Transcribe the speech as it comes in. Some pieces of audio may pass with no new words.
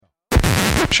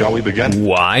Shall we begin?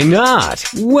 Why not?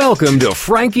 Welcome to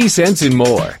Frankie Sense and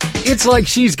More. It's like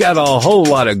she's got a whole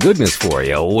lot of goodness for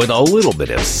you with a little bit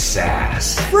of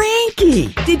sass. Frankie,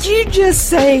 did you just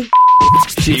say...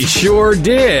 She sure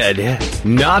did.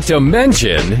 Not to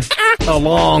mention,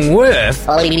 along with...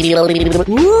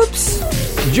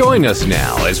 Whoops. Join us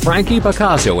now as Frankie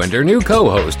Picasso and her new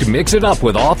co-host mix it up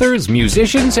with authors,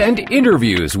 musicians, and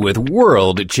interviews with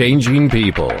world-changing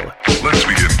people. Let's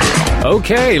begin, girl.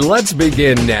 Okay, let's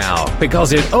begin now,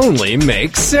 because it only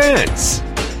makes sense.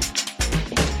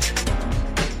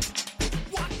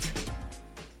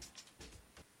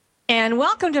 And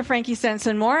welcome to Frankie Sense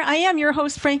and More. I am your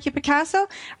host, Frankie Picasso.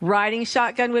 Riding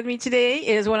shotgun with me today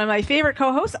is one of my favorite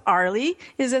co-hosts, Arlie,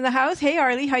 is in the house. Hey,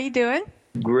 Arlie, how you doing?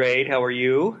 Great. How are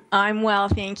you? I'm well,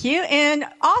 thank you. And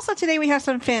also today we have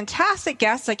some fantastic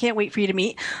guests. I can't wait for you to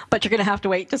meet, but you're going to have to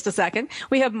wait just a second.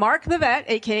 We have Mark the Vet,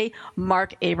 a.k.a.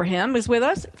 Mark Abraham, is with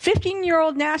us.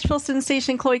 15-year-old Nashville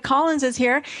sensation Chloe Collins is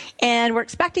here. And we're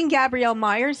expecting Gabrielle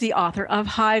Myers, the author of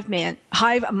Hive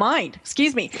Mind.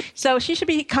 So she should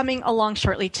be coming along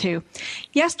shortly, too.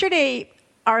 Yesterday,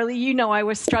 Arlie, you know I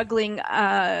was struggling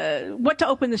what to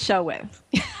open the show with.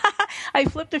 I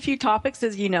flipped a few topics,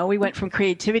 as you know. We went from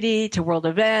creativity to world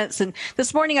events. And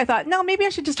this morning I thought, no, maybe I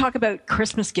should just talk about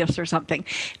Christmas gifts or something.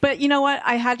 But you know what?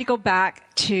 I had to go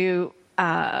back to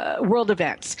world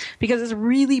events because it's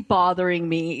really bothering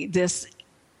me,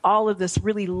 all of this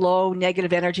really low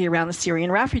negative energy around the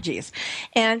Syrian refugees.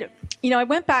 And, you know, I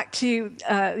went back to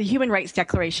the Human Rights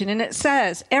Declaration, and it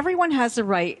says, everyone has the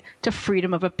right to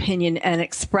freedom of opinion and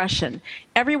expression.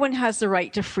 Everyone has the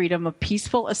right to freedom of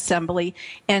peaceful assembly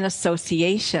and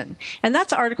association. And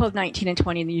that's Articles 19 and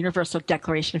 20 in the Universal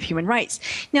Declaration of Human Rights.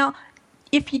 Now,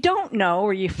 if you don't know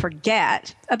or you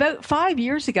forget, about 5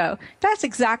 years ago, that's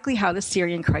exactly how the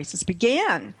Syrian crisis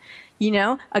began. You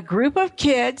know, a group of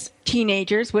kids,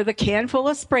 teenagers, with a can full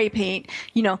of spray paint,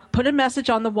 you know, put a message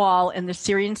on the wall in the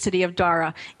Syrian city of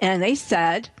Dara. And they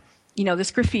said, you know, this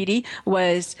graffiti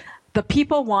was, the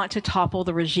people want to topple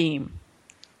the regime.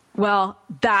 Well,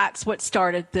 that's what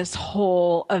started this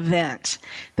whole event.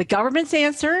 The government's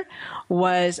answer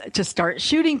was to start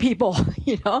shooting people.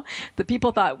 You know, the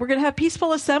people thought, we're going to have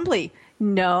peaceful assembly.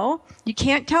 No, you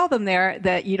can't tell them there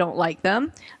that you don't like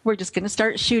them. We're just going to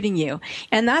start shooting you.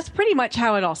 And that's pretty much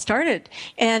how it all started.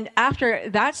 And after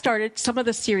that started, some of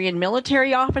the Syrian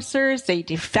military officers, they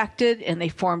defected and they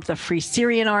formed the Free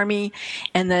Syrian Army.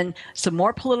 And then some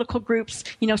more political groups,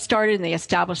 you know, started and they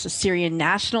established the Syrian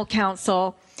National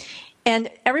Council. And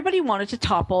everybody wanted to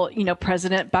topple, you know,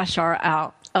 President Bashar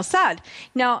al-Assad.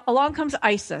 Now, along comes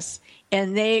ISIS.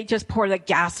 And they just pour the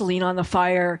gasoline on the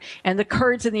fire, and the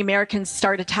Kurds and the Americans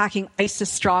start attacking ISIS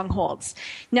strongholds.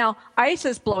 Now,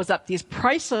 ISIS blows up these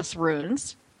priceless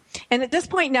ruins, and at this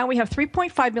point now we have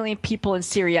 3.5 million people in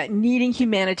Syria needing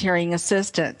humanitarian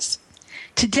assistance.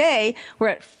 Today, we're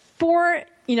at a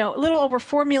little over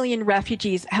 4 million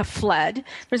refugees have fled.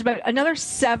 There's about another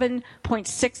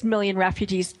 7.6 million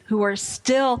refugees who are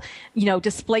still, you know,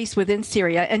 displaced within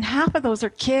Syria, and half of those are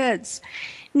kids.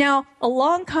 Now,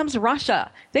 along comes Russia.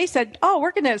 They said,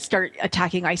 we're going to start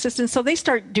attacking ISIS. And so they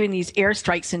start doing these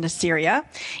airstrikes into Syria.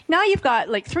 Now you've got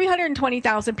like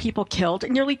 320,000 people killed,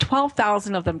 and nearly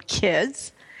 12,000 of them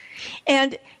kids.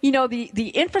 And, you know, the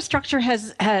infrastructure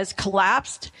has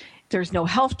collapsed. There's no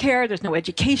health care. There's no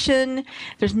education.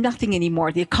 There's nothing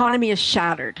anymore. The economy is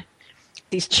shattered.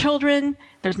 These children,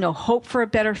 there's no hope for a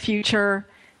better future.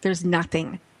 There's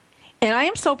nothing. And I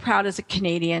am so proud as a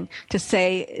Canadian to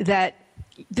say that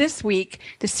this week,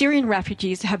 the Syrian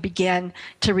refugees have begun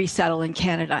to resettle in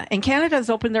Canada. And Canada has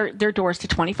opened their doors to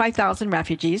 25,000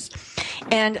 refugees,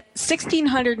 and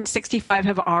 1,665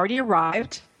 have already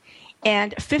arrived,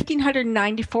 and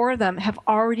 1,594 of them have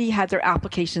already had their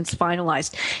applications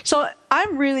finalized. So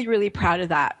I'm really, really proud of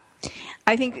that.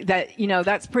 I think that, you know,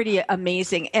 that's pretty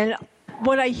amazing. And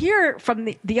what I hear from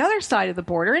the other side of the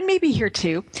border, and maybe here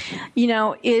too, you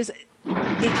know, is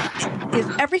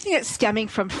everything that's stemming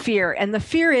from fear. And the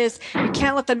fear is we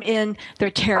can't let them in. They're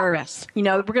terrorists. You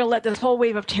know, we're going to let this whole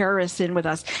wave of terrorists in with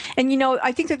us. And, you know,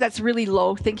 I think that that's really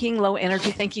low thinking, low energy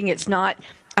thinking. It's not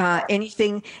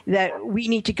anything that we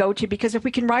need to go to, because if we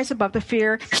can rise above the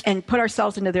fear and put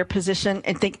ourselves into their position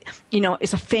and think, you know,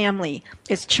 it's a family,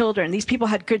 it's children. These people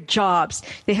had good jobs.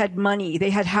 They had money. They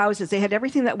had houses. They had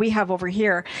everything that we have over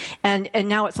here. And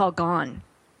now it's all gone.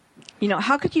 You know,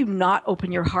 how could you not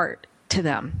open your heart to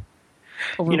them?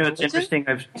 You know, it's interesting.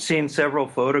 I've seen several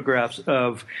photographs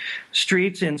of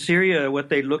streets in Syria, what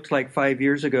they looked like 5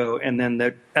 years ago, and then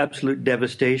the absolute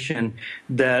devastation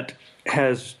that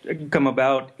has come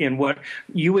about in what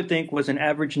you would think was an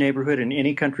average neighborhood in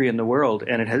any country in the world,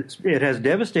 and it has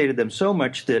devastated them so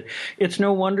much that it's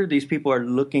no wonder these people are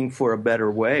looking for a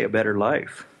better way, a better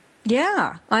life.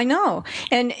 Yeah, I know.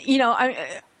 And,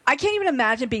 I can't even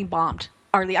imagine being bombed,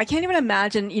 Arlie. I can't even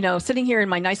imagine, sitting here in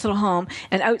my nice little home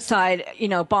and outside,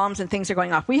 bombs and things are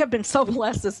going off. We have been so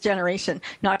blessed this generation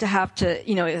not to have to,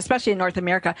 especially in North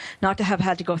America, not to have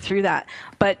had to go through that.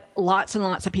 But lots and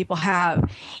lots of people have.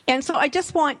 And so I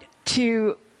just want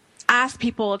to ask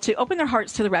people to open their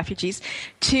hearts to the refugees,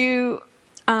 to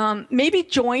maybe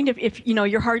join if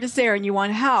your heart is there and you want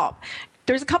to help.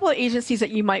 There's a couple of agencies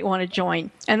that you might want to join.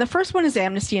 And the first one is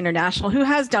Amnesty International, who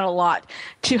has done a lot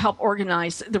to help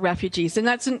organize the refugees. And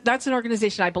that's an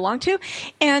organization I belong to.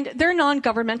 And they're a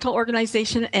non-governmental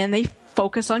organization, and they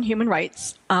focus on human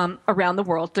rights around the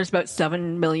world. There's about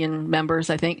 7 million members,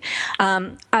 I think.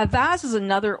 AVAZ is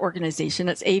another organization.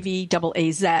 It's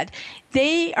AVAAZ.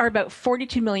 They are about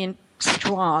 42 million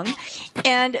strong.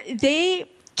 And they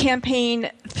campaign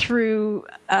through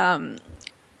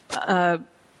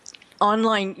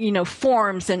online,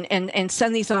 forms and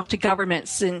send these off to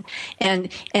governments and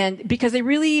because they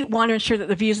really want to ensure that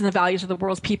the views and the values of the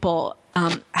world's people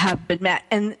have been met.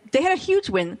 And they had a huge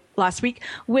win last week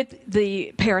with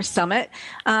the Paris Summit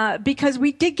because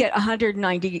we did get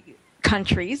 190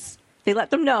 countries. They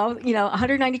let them know,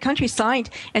 190 countries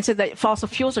signed and said that fossil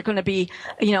fuels are going to be,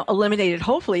 eliminated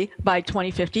hopefully by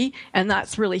 2050. And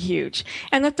that's really huge.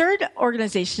 And the third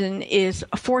organization is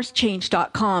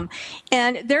forcechange.com.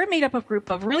 And they're made up of a group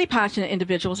of really passionate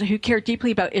individuals who care deeply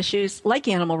about issues like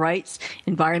animal rights,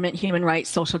 environment, human rights,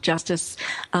 social justice,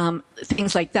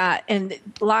 things like that. And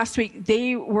last week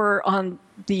they were on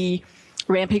the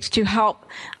rampage to help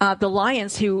the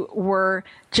lions who were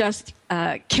just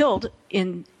killed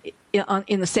in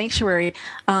the sanctuary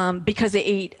because they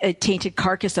ate a tainted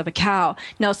carcass of a cow.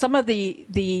 Now, some of the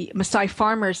Maasai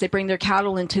farmers, they bring their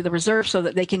cattle into the reserve so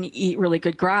that they can eat really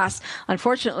good grass.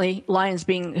 Unfortunately, lions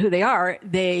being who they are,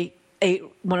 they ate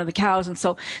one of the cows, and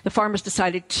so the farmers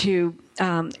decided to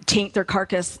taint their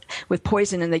carcass with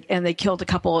poison, and they killed a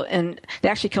couple, and they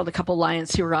actually killed a couple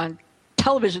lions who were on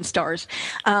television stars,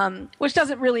 which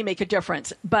doesn't really make a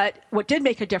difference. But what did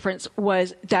make a difference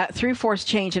was that through Force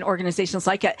Change and organizations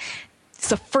like it, it's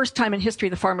the first time in history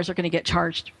the farmers are going to get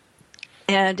charged.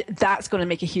 And that's going to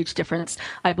make a huge difference,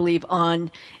 I believe, on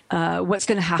what's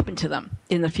going to happen to them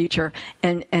in the future,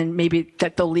 and maybe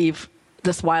that they'll leave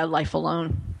this wildlife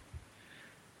alone.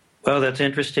 Well, that's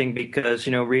interesting because,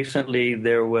 recently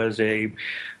there was a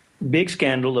big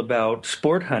scandal about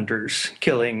sport hunters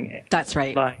killing That's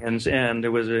right. lions, and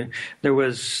there was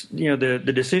the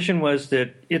decision was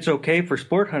that it's okay for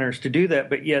sport hunters to do that,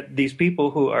 but yet these people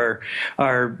who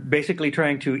are basically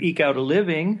trying to eke out a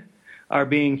living are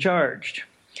being charged.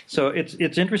 So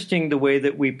it's interesting the way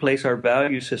that we place our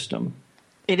value system.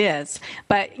 It is,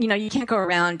 but you can't go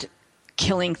around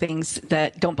killing things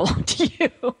that don't belong to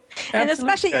you, and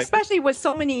especially with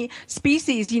so many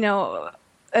species,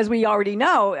 as we already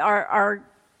know,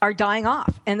 are dying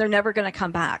off, and they're never going to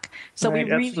come back. So right,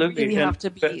 we really have to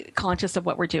be conscious of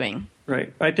what we're doing.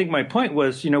 Right. I think my point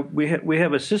was, we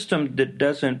have a system that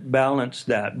doesn't balance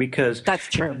that, because that's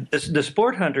true. The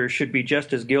sport hunters should be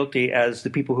just as guilty as the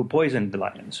people who poisoned the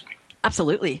lions.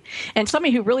 Absolutely. And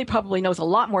somebody who really probably knows a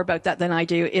lot more about that than I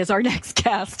do is our next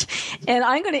guest. And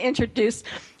I'm going to introduce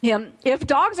him. If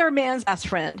dogs are man's best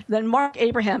friend, then Mark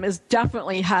Abraham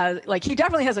definitely has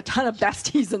a ton of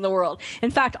besties in the world. In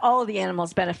fact, all of the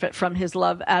animals benefit from his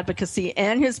love, advocacy,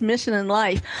 and his mission in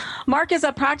life. Mark is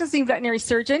a practicing veterinary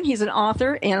surgeon. He's an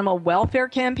author, animal welfare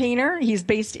campaigner. He's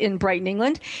based in Brighton,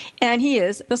 England, and he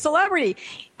is the celebrity.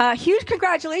 Huge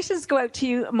congratulations go out to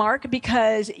you, Mark,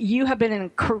 because you have been an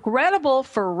incredible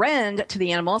friend to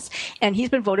the animals, and he's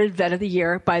been voted Vet of the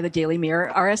Year by the Daily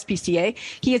Mirror, RSPCA.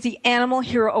 He is the Animal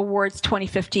Hero Awards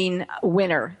 2015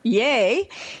 winner. Yay!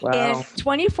 Wow. In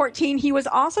 2014, he was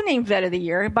also named Vet of the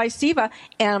Year by SIVA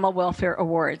Animal Welfare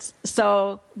Awards.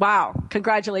 So, wow,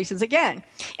 congratulations again.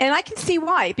 And I can see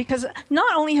why, because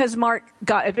not only has Mark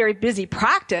got a very busy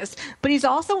practice, but he's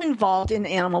also involved in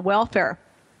animal welfare.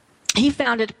 He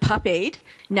founded Pup Aid,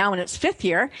 now in its 5th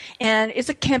year, and it's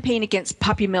a campaign against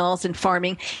puppy mills and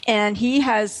farming. And he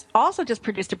has also just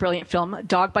produced a brilliant film,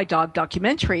 Dog by Dog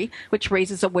documentary, which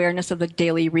raises awareness of the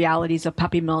daily realities of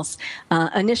puppy mills,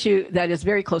 an issue that is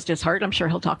very close to his heart, I'm sure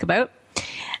he'll talk about.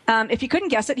 If you couldn't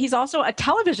guess it, he's also a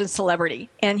television celebrity,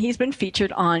 and he's been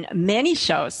featured on many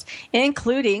shows,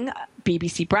 including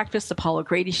BBC Breakfast, The Paul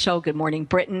O'Grady Show, Good Morning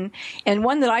Britain, and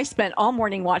one that I spent all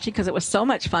morning watching because it was so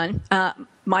much fun,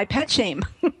 My Pet Shame.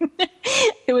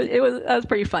 It was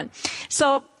pretty fun.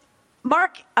 So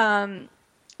Mark,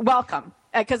 welcome,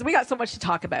 because we got so much to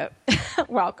talk about.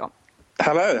 Welcome.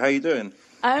 Hello, how you doing?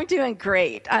 I'm doing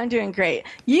great.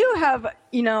 You have,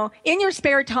 in your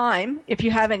spare time, if you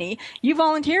have any, you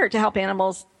volunteered to help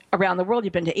animals around the world.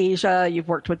 You've been to Asia. You've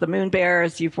worked with the moon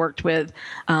bears. You've worked with,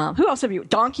 who else have you?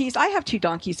 Donkeys. I have 2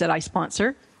 donkeys that I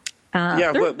sponsor.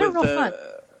 I've they're real fun.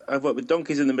 I've worked with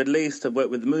donkeys in the Middle East. I've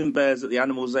worked with moon bears at the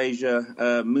Animals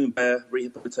Asia Moon Bear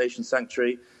Rehabilitation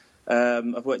Sanctuary.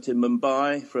 I've worked in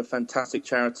Mumbai for a fantastic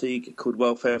charity called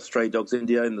Welfare of Stray Dogs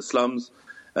India in the slums,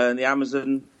 in the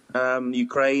Amazon,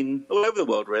 Ukraine, all over the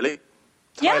world, really.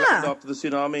 Thailand after the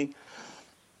tsunami.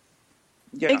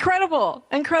 Yeah. Incredible.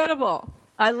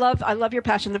 I love your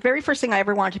passion. The very first thing I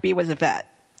ever wanted to be was a vet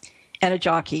and a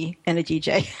jockey and a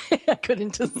DJ. I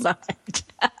couldn't decide.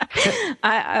 But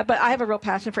I have a real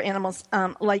passion for animals,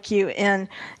 like you, and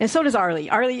so does Arlie.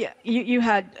 Arlie, you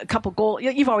had a couple goals.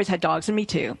 You've always had dogs, and me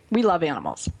too. We love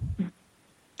animals.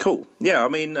 Cool. Yeah, I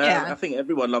mean, I think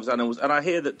everyone loves animals, and I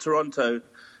hear that Toronto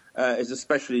is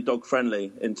especially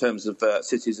dog-friendly in terms of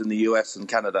cities in the US and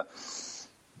Canada.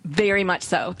 Very much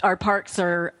so. Our parks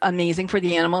are amazing for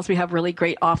the animals. We have really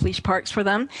great off-leash parks for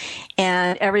them.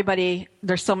 And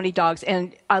there's so many dogs.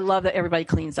 And I love that everybody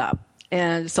cleans up.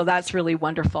 And so that's really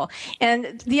wonderful.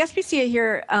 And the SPCA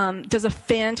here does a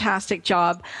fantastic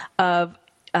job of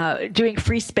doing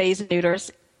free spays and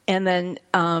neuters. And then,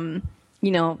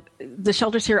 the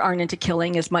shelters here aren't into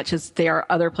killing as much as they are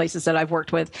other places that I've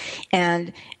worked with.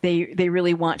 And they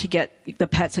really want to get the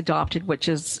pets adopted, which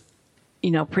is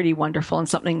pretty wonderful, and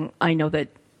something I know that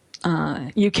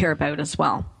you care about as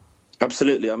well.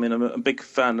 Absolutely. I mean, I'm a big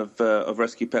fan of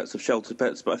rescue pets, of shelter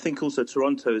pets, but I think also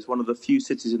Toronto is one of the few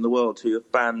cities in the world who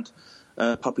have banned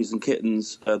puppies and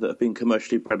kittens that have been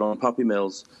commercially bred on puppy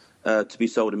mills to be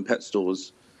sold in pet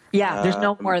stores. Yeah, there's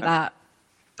no more of that.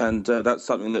 And that's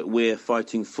something that we're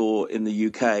fighting for in the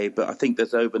UK, but I think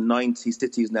there's over 90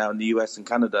 cities now in the US and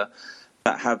Canada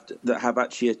that have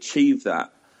actually achieved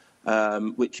that.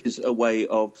 Which is a way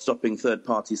of stopping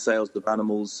third-party sales of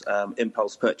animals,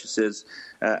 impulse purchases,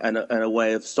 and a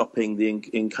way of stopping the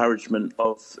encouragement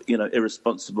of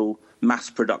irresponsible mass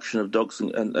production of dogs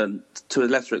and to a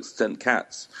lesser extent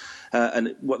cats.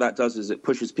 And what that does is it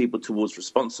pushes people towards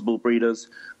responsible breeders,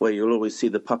 where you'll always see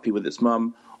the puppy with its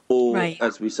mum, or,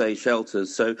 as we say,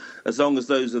 shelters. So as long as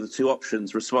those are the 2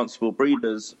 options, responsible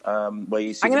breeders, where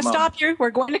you see I'm going to stop you. We're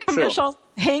going to commercial. Sure.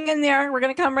 Hang in there. We're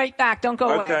going to come right back. Don't go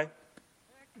away.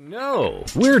 No,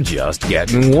 we're just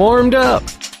getting warmed up.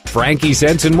 Frankie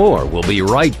Sense and More will be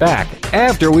right back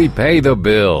after we pay the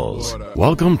bills.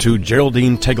 Welcome to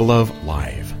Geraldine Tegelov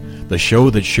Live, the show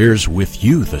that shares with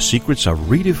you the secrets of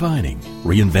redefining,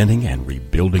 reinventing, and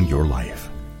rebuilding your life.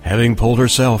 Having pulled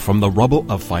herself from the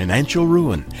rubble of financial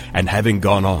ruin and having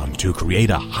gone on to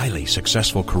create a highly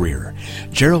successful career,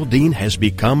 Geraldine has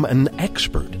become an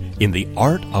expert in the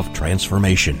art of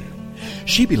transformation.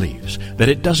 She believes that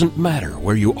it doesn't matter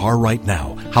where you are right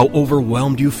now, how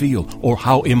overwhelmed you feel, or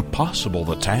how impossible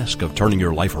the task of turning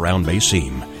your life around may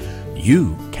seem.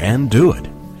 You can do it.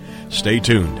 Stay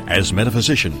tuned as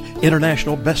metaphysician,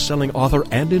 international best-selling author,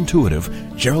 and intuitive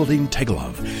Geraldine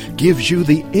Tegelov gives you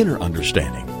the inner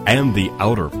understanding and the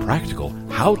outer practical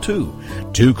how-to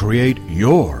to create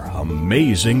your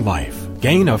amazing life.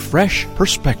 Gain a fresh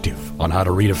perspective on how to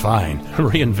redefine,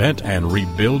 reinvent, and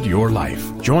rebuild your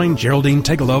life. Join Geraldine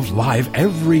Tegelov live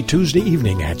every Tuesday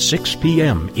evening at 6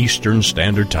 p.m. Eastern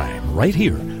Standard Time, right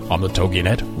here on the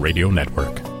TogiNet Radio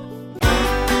Network.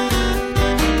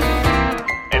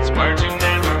 It's words you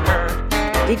never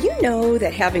heard. Did you know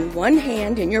that having one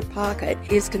hand in your pocket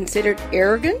is considered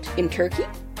arrogant in Turkey?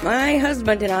 My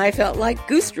husband and I felt like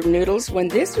Goostrum noodles when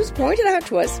this was pointed out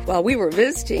to us while we were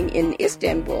visiting in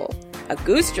Istanbul. A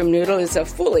Goostrum noodle is a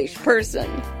foolish person.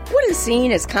 What is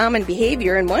seen as common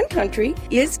behavior in one country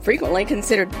is frequently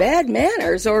considered bad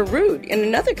manners or rude in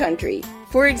another country.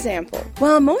 For example,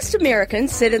 while most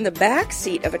Americans sit in the back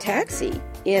seat of a taxi,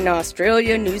 in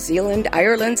Australia, New Zealand,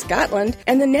 Ireland, Scotland,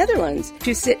 and the Netherlands,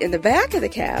 to sit in the back of the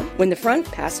cab when the front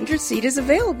passenger seat is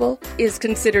available is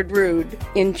considered rude.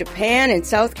 In Japan and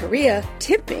South Korea,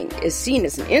 tipping is seen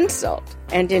as an insult.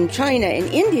 And in China and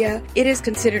India, it is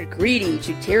considered greedy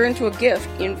to tear into a gift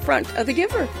in front of the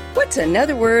giver. What's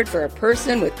another word for a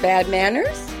person with bad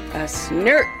manners? A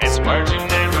snurk. It's words you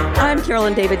never heard. I'm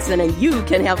Carolyn Davidson, and you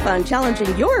can have fun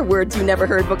challenging your words you never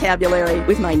heard vocabulary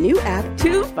with my new app,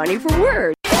 Too Funny for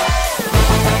Words.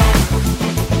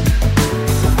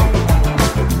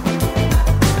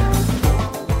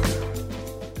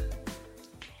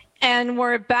 And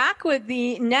we're back with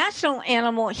the National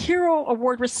Animal Hero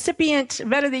Award recipient,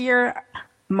 Vet of the Year,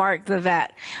 Mark the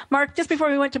Vet. Mark, just before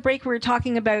we went to break, we were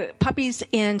talking about puppies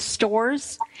in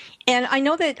stores. And I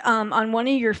know that on one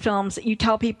of your films, you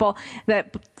tell people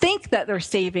that think that they're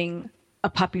saving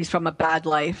puppies from a bad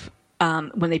life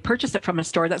when they purchase it from a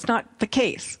store. That's not the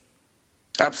case.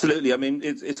 Absolutely. I mean,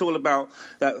 it's all about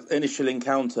that initial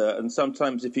encounter. And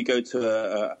sometimes if you go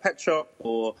to a pet shop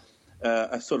or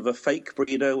a sort of a fake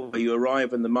breeder where you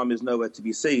arrive and the mum is nowhere to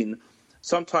be seen,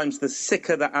 sometimes the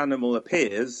sicker the animal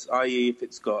appears, i.e. if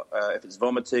it's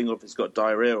vomiting or if it's got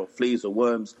diarrhea or fleas or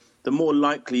worms, the more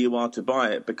likely you are to buy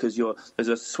it because there's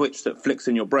a switch that flicks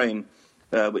in your brain,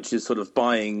 which is sort of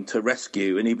buying to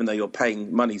rescue. And even though you're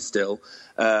paying money still,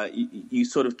 you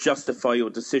sort of justify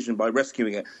your decision by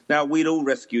rescuing it. Now, we'd all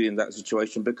rescue in that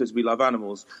situation because we love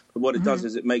animals. But what it does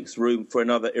is it makes room for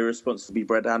another irresponsibly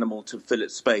bred animal to fill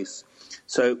its space.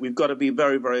 So we've got to be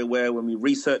very, very aware when we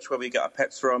research where we get our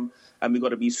pets from. And we've got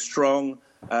to be strong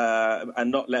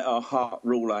and not let our heart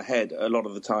rule our head a lot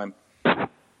of the time.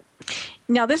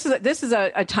 Now, this is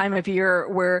a time of year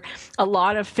where a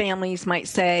lot of families might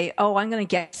say, oh, I'm going to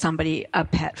get somebody a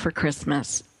pet for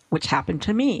Christmas, which happened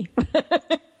to me.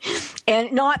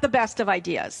 And not the best of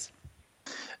ideas.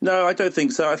 No, I don't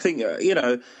think so. I think,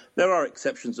 there are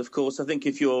exceptions, of course. I think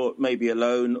if you're maybe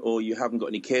alone or you haven't got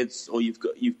any kids or you've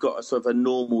got a sort of a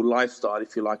normal lifestyle,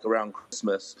 if you like, around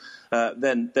Christmas,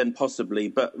 then possibly.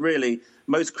 But really,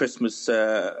 most Christmas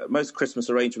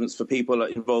arrangements for people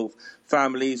involve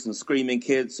families and screaming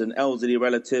kids and elderly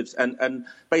relatives and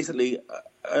basically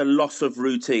a loss of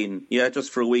routine,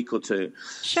 just for a week or two.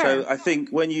 Sure. So I think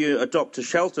when you adopt a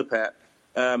shelter pet,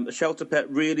 a shelter pet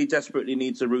really desperately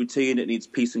needs a routine. It needs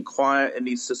peace and quiet. It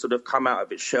needs to sort of come out of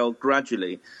its shell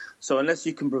gradually. So unless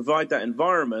you can provide that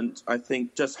environment, I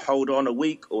think just hold on a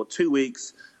week or 2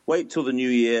 weeks, wait till the new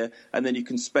year, and then you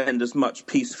can spend as much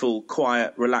peaceful,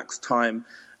 quiet, relaxed time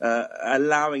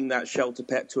allowing that shelter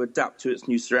pet to adapt to its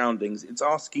new surroundings. It's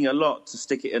asking a lot to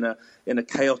stick it in a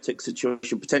chaotic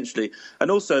situation potentially.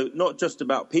 And also not just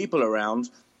about people around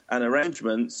and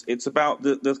arrangements, it's about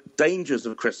the dangers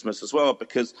of Christmas as well,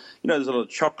 because, there's a lot of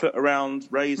chocolate around,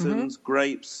 raisins,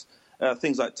 grapes,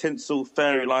 things like tinsel,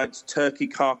 fairy lights, turkey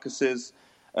carcasses,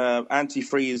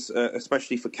 antifreeze,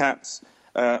 especially for cats.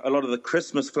 A lot of the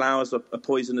Christmas flowers are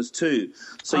poisonous too.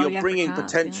 So you're bringing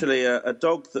potentially a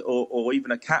dog or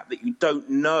even a cat that you don't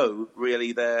know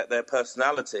really their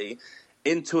personality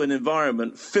into an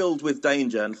environment filled with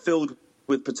danger and filled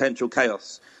with potential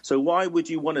chaos. So why would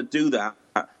you want to do that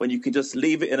when you can just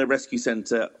leave it in a rescue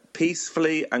centre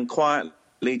peacefully and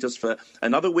quietly just for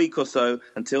another week or so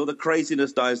until the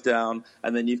craziness dies down,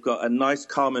 and then you've got a nice,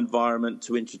 calm environment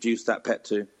to introduce that pet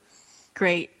to?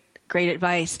 Great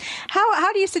advice.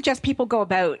 How do you suggest people go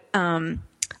about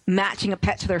matching a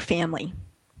pet to their family?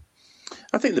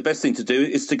 I think the best thing to do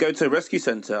is to go to a rescue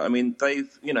centre. I mean,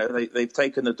 they've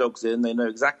taken the dogs in. They know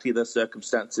exactly their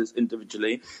circumstances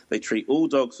individually. They treat all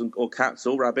dogs or cats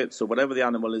or rabbits or whatever the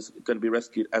animal is going to be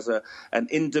rescued as an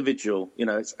individual.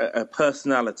 It's a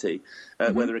personality,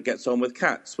 whether it gets on with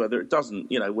cats, whether it doesn't,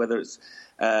 whether it's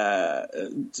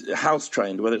house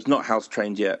trained, whether it's not house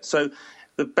trained yet. So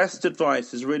the best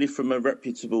advice is really from a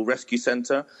reputable rescue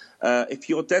centre. If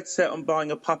you're dead set on buying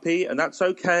a puppy, and that's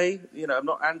okay, I'm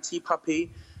not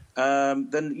anti-puppy,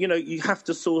 then, you have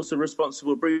to source a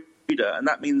responsible breeder. And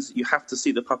that means you have to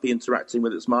see the puppy interacting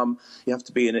with its mum. You have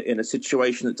to be in a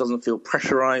situation that doesn't feel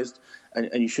pressurised.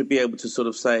 And you should be able to sort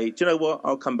of say, do you know what,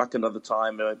 I'll come back another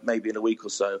time, maybe in a week or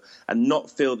so, and not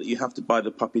feel that you have to buy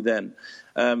the puppy then.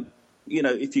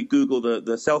 If you Google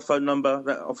the cell phone number,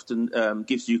 that often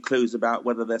gives you clues about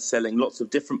whether they're selling lots of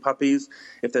different puppies.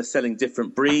 If they're selling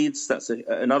different breeds, that's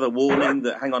another warning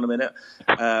that, hang on a minute,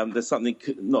 there's something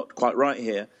not quite right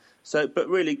here. So, but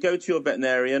really, go to your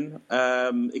veterinarian,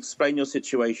 explain your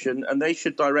situation, and they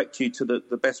should direct you to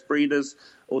the best breeders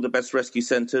or the best rescue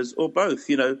centres, or both.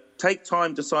 Take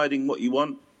time deciding what you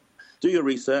want. Do your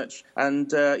research and,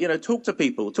 talk to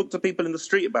people. Talk to people in the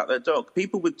street about their dog.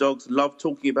 People with dogs love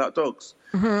talking about dogs.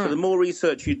 So the more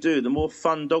research you do, the more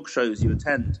fun dog shows you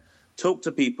attend. Talk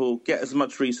to people, get as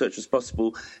much research as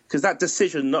possible, because that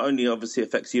decision not only obviously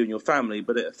affects you and your family,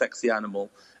 but it affects the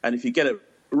animal. And if you get it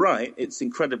right, it's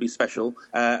incredibly special,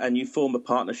 and you form a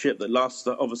partnership that lasts,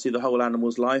 obviously, the whole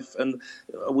animal's life. And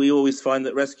we always find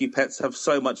that rescue pets have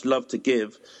so much love to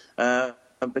give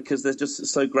because they're just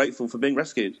so grateful for being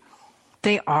rescued.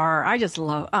 They are. I just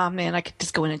love. Oh man, I could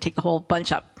just go in and take the whole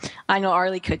bunch up. I know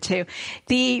Arlie could too.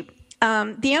 The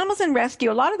animals in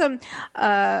rescue, a lot of them,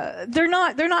 they're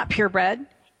not purebred,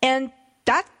 and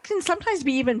that can sometimes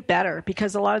be even better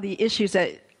because a lot of the issues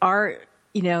that our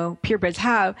purebreds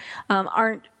have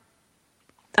aren't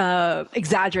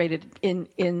exaggerated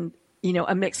in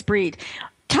a mixed breed.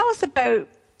 Tell us about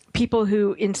people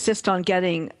who insist on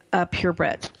getting a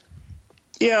purebred.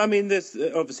 Yeah, I mean, there's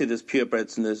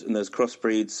purebreds and there's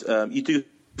crossbreeds. You do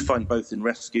find both in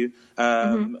rescue.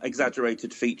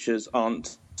 Exaggerated features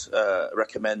aren't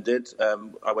recommended.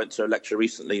 I went to a lecture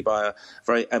recently by a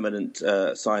very eminent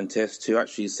scientist who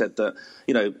actually said that,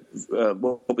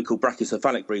 what we call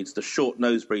brachycephalic breeds, the short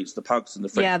nose breeds, the pugs and the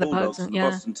French bulldogs and the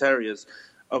Boston Terriers,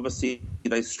 obviously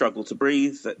they struggle to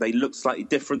breathe, they look slightly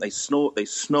different, they snort, they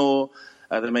snore,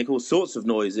 they make all sorts of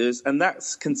noises, and that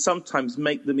can sometimes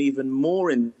make them even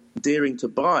more endearing to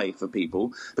buy for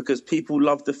people, because people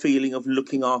love the feeling of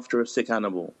looking after a sick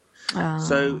animal.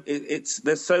 So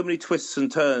there's so many twists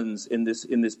and turns in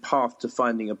this path to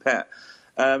finding a pet.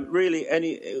 Really,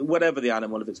 whatever the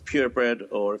animal, if it's purebred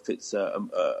or if it's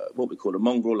what we call a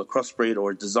mongrel, a crossbreed,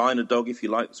 or a designer dog, if you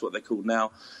like, that's what they're called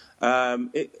now.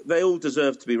 They all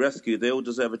deserve to be rescued. They all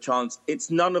deserve a chance. It's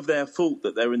none of their fault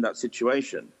that they're in that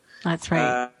situation. That's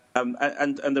right.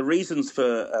 And the reasons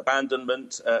for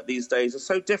abandonment these days are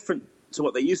so different to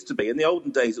what they used to be. In the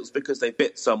olden days, it was because they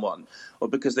bit someone, or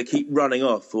because they keep running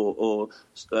off, or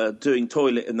doing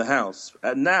toilet in the house.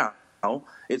 And now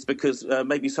it's because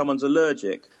maybe someone's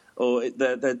allergic, or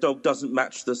their dog doesn't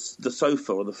match the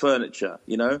sofa or the furniture,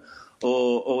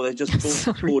 or they're just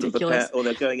bored of the pet, or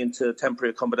they're going into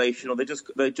temporary accommodation, or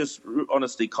they just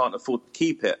honestly can't afford to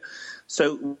keep it.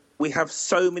 So we have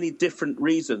so many different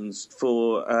reasons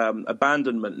for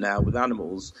abandonment now with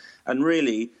animals, and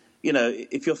really,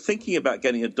 if you're thinking about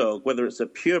getting a dog, whether it's a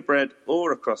purebred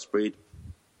or a crossbreed,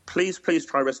 please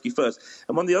try rescue first.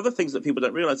 And one of the other things that people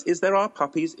don't realize is there are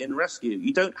puppies in rescue.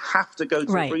 You don't have to go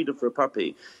to a breeder for a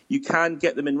puppy. You can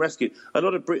get them in rescue. A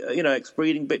lot of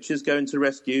ex-breeding bitches go into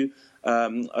rescue.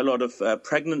 A lot of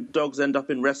pregnant dogs end up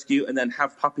in rescue and then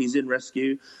have puppies in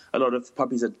rescue. A lot of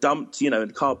puppies are dumped, in a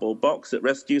cardboard box at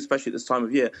rescue, especially at this time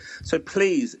of year. So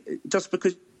please, just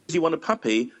because you want a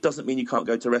puppy doesn't mean you can't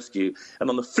go to rescue. And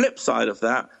on the flip side of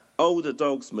that, older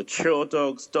dogs, mature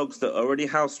dogs, dogs that are already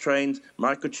house trained,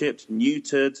 microchipped,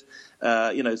 neutered,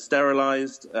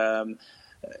 sterilized,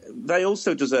 they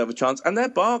also deserve a chance. And they're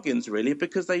bargains, really,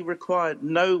 because they require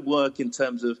no work in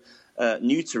terms of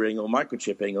neutering or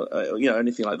microchipping or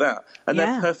anything like that. And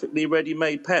they're perfectly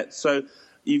ready-made pets. So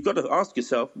you've got to ask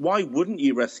yourself, why wouldn't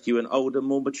you rescue an older,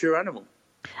 more mature animal?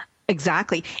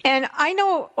 Exactly. And I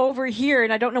know over here,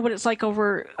 and I don't know what it's like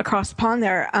over across the pond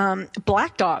there,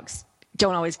 black dogs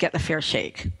don't always get the fair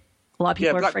shake. A lot of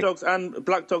people are black dogs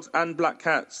and black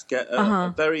cats get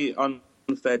a very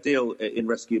unfair deal in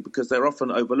rescue because they're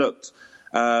often overlooked.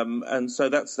 And so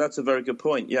that's a very good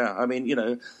point. Yeah, I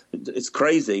mean, it's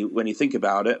crazy when you think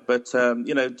about it, but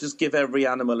just give every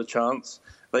animal a chance.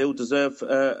 They all deserve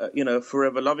a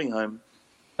forever loving home.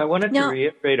 I wanted to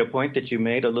reiterate a point that you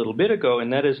made a little bit ago,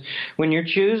 and that is when you're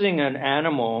choosing an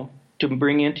animal to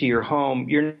bring into your home,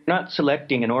 you're not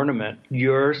selecting an ornament.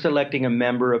 You're selecting a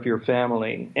member of your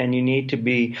family, and you need to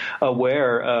be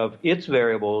aware of its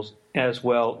variables as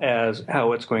well as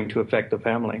how it's going to affect the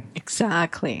family.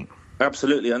 Exactly.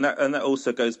 Absolutely, and that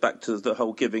also goes back to the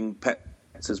whole giving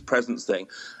pets as presents thing.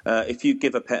 If you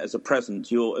give a pet as a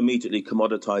present, you're immediately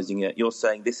commoditizing it. You're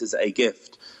saying this is a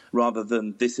gift, rather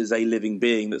than this is a living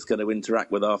being that's going to interact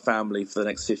with our family for the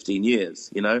next 15 years,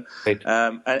 Right.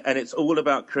 And it's all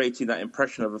about creating that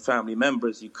impression of a family member,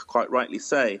 as you quite rightly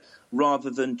say, rather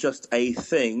than just a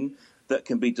thing that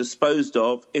can be disposed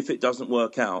of if it doesn't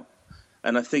work out.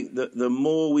 And I think that the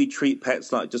more we treat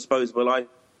pets like disposable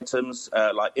items,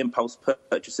 like impulse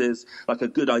purchases, like a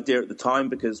good idea at the time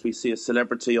because we see a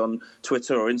celebrity on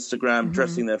Twitter or Instagram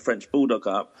dressing their French bulldog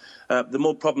up, the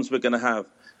more problems we're going to have.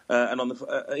 And on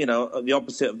the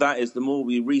opposite of that is the more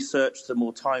we research, the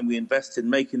more time we invest in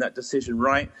making that decision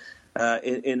right,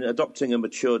 in adopting a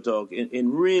mature dog,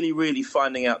 in really, really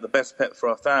finding out the best pet for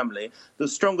our family, the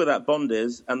stronger that bond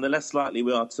is and the less likely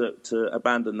we are to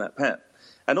abandon that pet.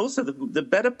 And also the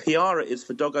better PR it is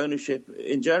for dog ownership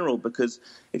in general, because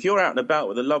if you're out and about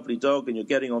with a lovely dog and you're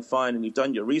getting on fine and you've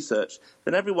done your research,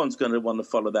 then everyone's going to want to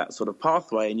follow that sort of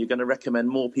pathway and you're going to recommend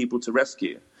more people to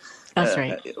rescue. That's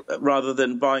right. Rather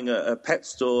than buying a pet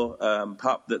store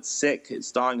pup that's sick,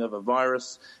 it's dying of a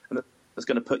virus, and that's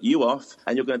going to put you off,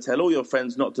 and you're going to tell all your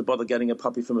friends not to bother getting a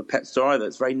puppy from a pet store either.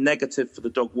 It's very negative for the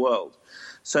dog world.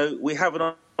 So we have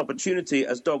an opportunity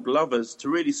as dog lovers to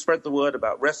really spread the word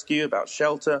about rescue, about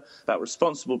shelter, about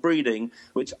responsible breeding,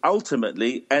 which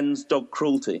ultimately ends dog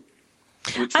cruelty.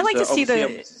 Which I like to see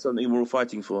something we're all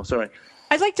fighting for. Sorry.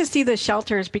 I'd like to see the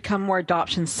shelters become more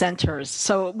adoption centers,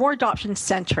 so more adoption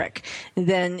centric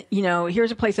than,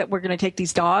 here's a place that we're going to take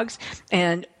these dogs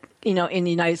and in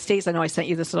the United States, I know I sent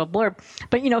you this little blurb,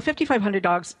 but 5,500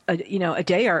 dogs, a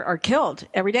day are killed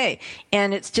every day,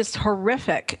 and it's just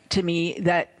horrific to me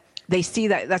that they see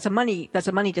that that's a money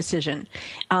decision,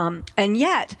 and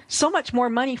yet so much more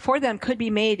money for them could be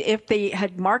made if they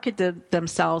had marketed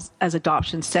themselves as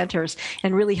adoption centers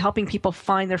and really helping people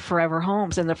find their forever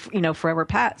homes and the forever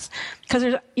pets,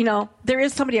 because there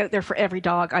is somebody out there for every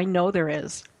dog. I know there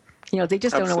is. They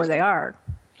just don't know where they are.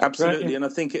 Absolutely, Right. and I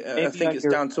think it's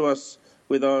down to us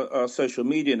with our social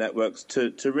media networks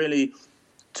to really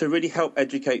help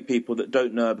educate people that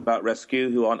don't know about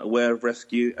rescue, who aren't aware of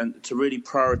rescue, and to really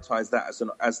prioritise that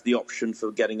as the option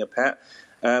for getting a pet.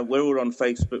 We're all on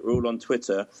Facebook, we're all on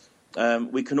Twitter.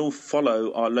 We can all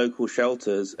follow our local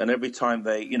shelters, and every time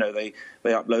they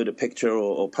upload a picture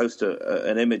or post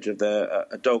an image of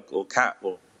a dog or cat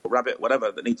or rabbit,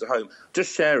 whatever, that needs a home,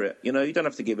 just share it. You don't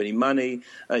have to give any money.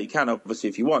 You can, obviously,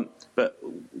 if you want. But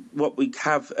what we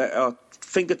have at our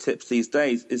fingertips these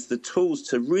days is the tools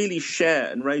to really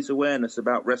share and raise awareness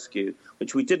about rescue,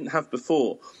 which we didn't have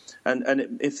before. And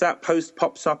if that post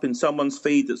pops up in someone's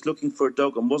feed that's looking for a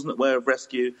dog and wasn't aware of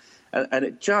rescue, and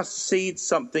it just seeds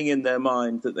something in their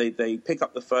mind that they pick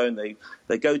up the phone, they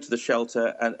go to the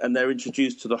shelter, and they're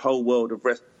introduced to the whole world of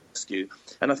rescue.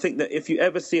 And I think that if you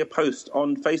ever see a post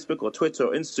on Facebook or Twitter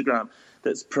or Instagram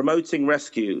that's promoting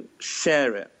rescue,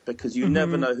 share it, because you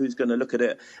never know who's going to look at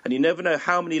it, and you never know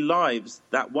how many lives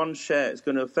that one share is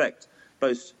going to affect,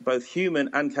 both human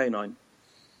and canine.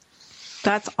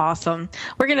 That's awesome.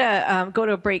 We're going to go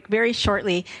to a break very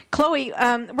shortly. Chloe,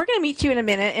 we're going to meet you in a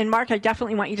minute, and Mark, I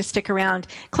definitely want you to stick around.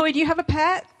 Chloe, do you have a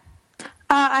pet?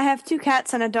 I have 2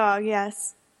 cats and a dog,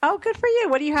 yes. Oh, good for you.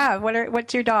 What do you have?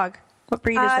 What's your dog? What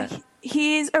breed is it?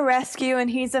 He's a rescue, and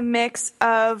he's a mix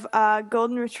of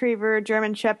Golden Retriever,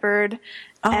 German Shepherd,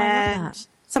 and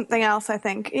something else, I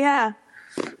think. Yeah.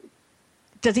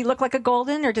 Does he look like a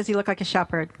Golden, or does he look like a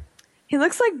Shepherd? He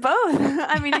looks like both.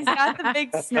 I mean, he's got the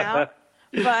big snout,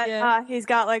 but he's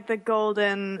got like the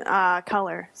golden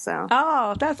color. So.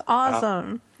 Oh, that's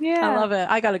awesome. Yeah. I love it.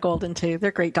 I got a Golden too. They're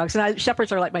great dogs. And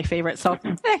Shepherds are like my favorite. So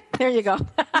there you go.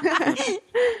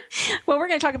 Well, we're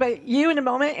going to talk about you in a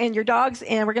moment and your dogs,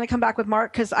 and we're going to come back with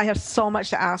Mark because I have so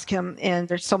much to ask him and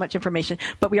there's so much information.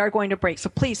 But we are going to break. So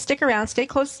please stick around, stay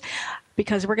close,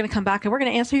 because we're going to come back and we're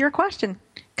going to answer your question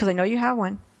because I know you have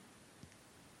one.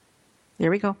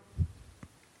 There we go.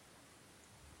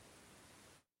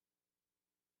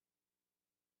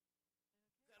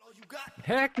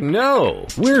 Heck no,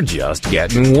 we're just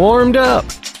getting warmed up.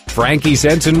 Frankie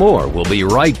Sense and More will be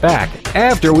right back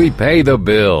after we pay the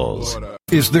bills.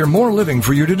 Is there more living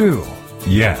for you to do?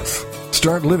 Yes.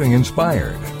 Start living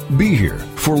inspired. Be here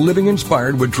for Living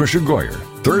Inspired with Tricia Goyer.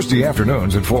 Thursday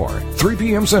afternoons at 4, 3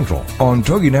 p.m. Central on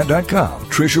TogiNet.com.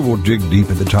 Tricia will dig deep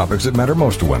into topics that matter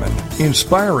most to women,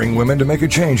 inspiring women to make a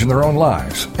change in their own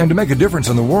lives and to make a difference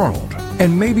in the world,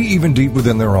 and maybe even deep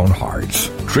within their own hearts.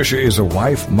 Tricia is a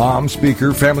wife, mom,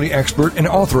 speaker, family expert, and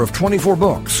author of 24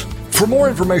 books. For more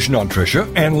information on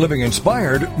Tricia and Living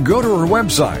Inspired, go to her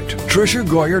website,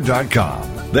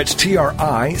 TriciaGoyer.com. That's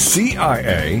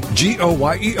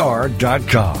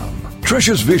TriciaGoyer.com.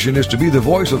 Tricia's vision is to be the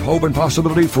voice of hope and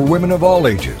possibility for women of all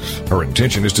ages. Her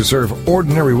intention is to serve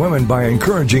ordinary women by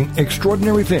encouraging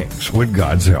extraordinary things with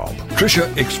God's help.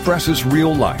 Tricia expresses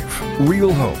real life,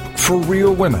 real hope for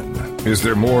real women. Is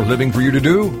there more living for you to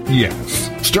do? Yes.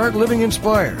 Start living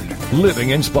inspired. Living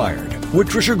Inspired with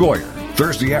Tricia Goyer.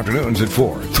 Thursday afternoons at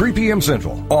 4, 3 p.m.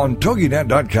 Central on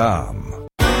TogiNet.com.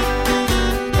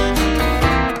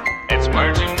 It's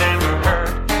merging never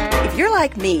heard. If you're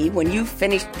like me, when you've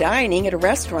finished dining at a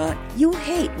restaurant, you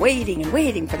hate waiting and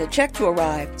waiting for the check to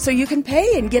arrive so you can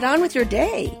pay and get on with your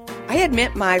day. I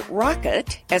admit my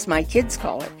rocket, as my kids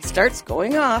call it, starts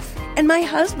going off, and my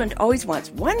husband always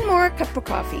wants one more cup of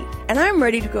coffee, and I'm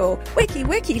ready to go, wakey,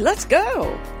 wakey, let's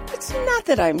go. It's not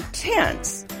that I'm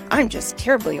tense. I'm just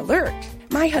terribly alert.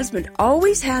 My husband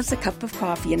always has a cup of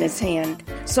coffee in his hand,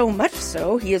 so much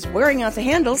so he is wearing out the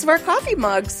handles of our coffee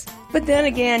mugs. But then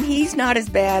again, he's not as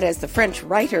bad as the French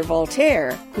writer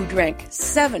Voltaire, who drank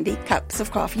 70 cups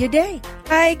of coffee a day.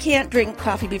 I can't drink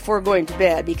coffee before going to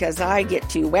bed because I get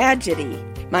too wadgety.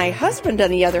 My husband, on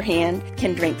the other hand,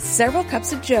 can drink several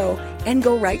cups of joe and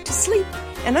go right to sleep.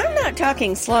 And I'm not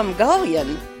talking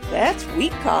Slumgullion. That's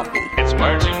weak coffee. It's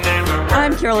merging never heard.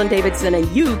 I'm Carolyn Davidson,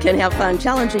 and you can have fun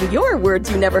challenging your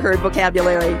words you never heard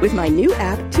vocabulary with my new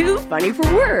app, Too Funny for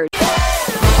Words.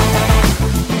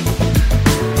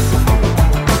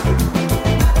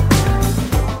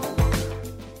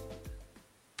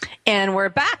 And we're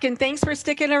back, and thanks for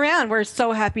sticking around. We're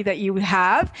so happy that you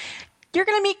have. You're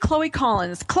going to meet Chloe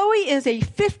Collins. Chloe is a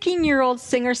 15-year-old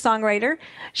singer-songwriter.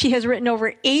 She has written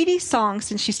over 80 songs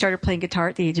since she started playing guitar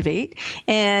at the age of 8.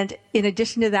 And in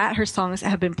addition to that, her songs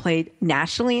have been played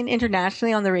nationally and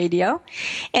internationally on the radio.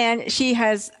 And she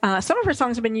has, some of her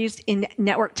songs have been used in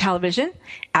network television,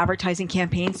 advertising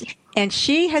campaigns. And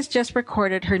she has just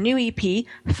recorded her new EP,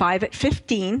 5 at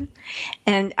 15,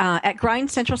 and at Grind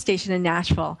Central Station in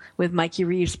Nashville with Mikey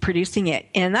Reeves producing it.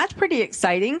 And that's pretty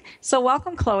exciting. So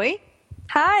welcome, Chloe.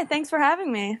 Hi, thanks for having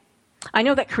me. I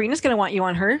know that Karina's going to want you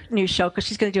on her new show because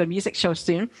she's going to do a music show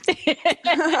soon.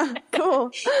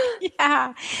 Cool.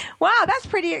 Yeah. Wow, that's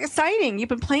pretty exciting. You've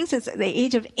been playing since the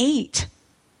age of 8.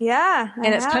 Yeah.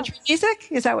 And it's country music?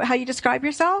 Is that how you describe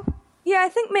yourself? Yeah, I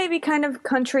think maybe kind of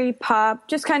country pop,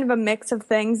 just kind of a mix of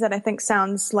things that I think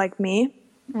sounds like me.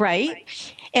 Right.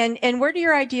 And where do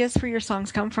your ideas for your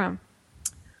songs come from?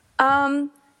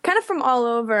 Kind of from all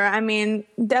over. I mean,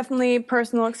 definitely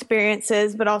personal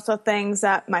experiences, but also things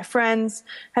that my friends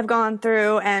have gone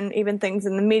through and even things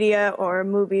in the media or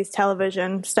movies,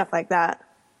 television, stuff like that.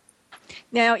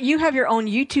 Now, you have your own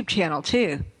YouTube channel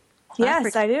too.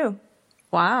 Yes, I do.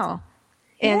 Wow.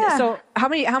 And so how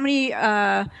many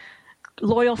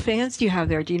loyal fans do you have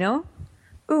there? Do you know?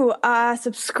 Ooh,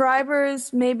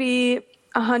 subscribers, maybe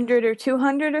 100 or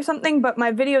 200 or something, but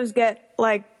my videos get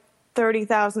like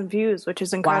 30,000 views, which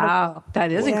is incredible. Wow,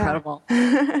 that is incredible.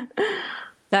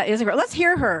 That is incredible. Let's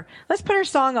hear her. Let's put her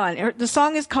song on. The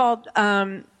song is called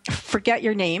Forget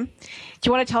Your Name. Do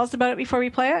you want to tell us about it before we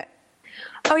play it?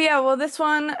 Oh, yeah. Well, this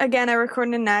one, again, I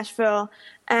recorded in Nashville,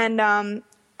 and I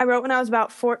wrote when I was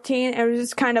about 14. It was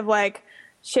just kind of like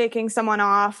shaking someone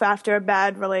off after a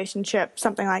bad relationship,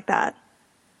 something like that.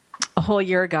 A whole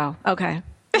year ago. Okay.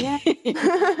 Yeah.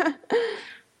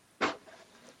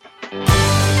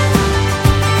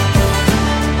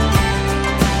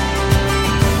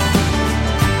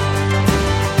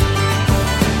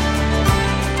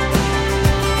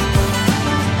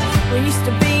 We used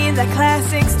to be that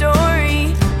classic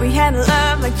story. We had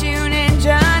love like June and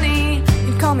Johnny.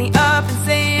 You'd call me up and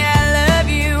say I love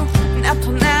you, and up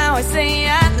till now I say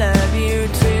I love you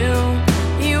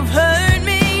too. You've heard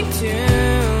me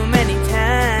too many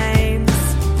times,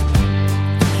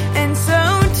 and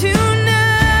so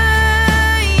tonight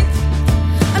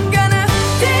I'm gonna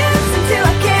dance until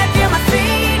I can't feel my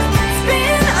feet,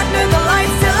 spin under the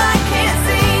lights till I can't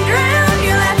see, drown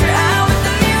your laughter out with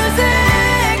the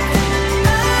music,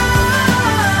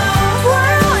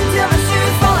 twirl until my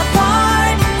shoes fall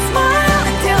apart, smile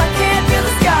until I can't feel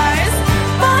the scars,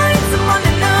 find someone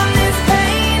to numb this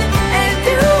pain, and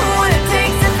do what it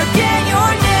takes to forget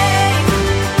your name,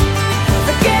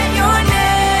 forget your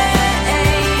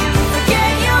name,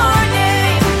 forget your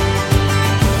name.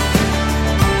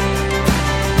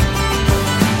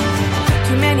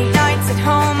 Too many nights at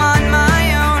home on my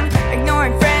own,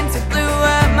 ignoring friends who blew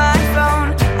up my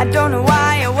phone. I don't know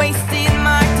why I wasted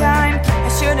my time. I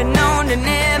should have known to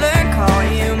never call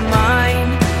you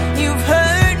mine. You've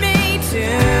hurt me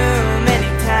too many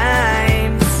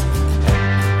times,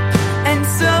 and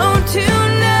so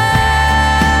tonight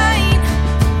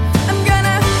I'm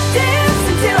gonna dance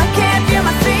until I can't feel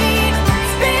my feet,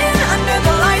 spin under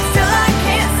the lights till I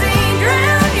can't see,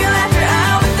 drown your laughter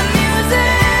out with the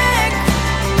music,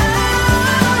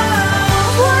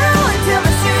 twirl until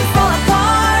my shoes fall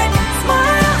apart,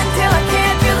 smile until I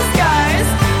can't feel the scars,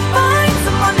 find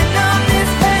someone to numb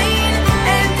this pain,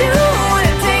 and do what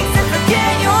it takes to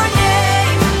forget your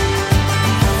name,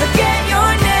 forget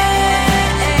your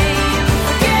name,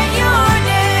 forget your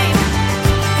name.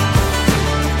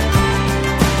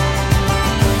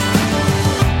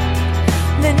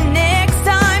 The next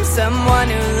time someone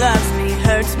who loves me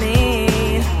hurts me,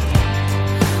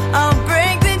 I'll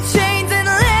break the chains and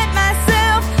let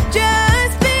myself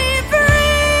just be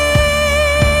free,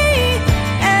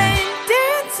 and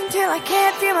dance until I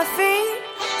can't feel my feet,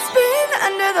 spin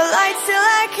under the lights till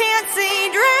I can't see,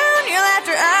 drown your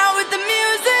laughter out with the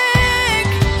music,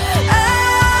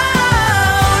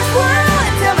 twirl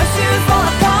until my shoes fall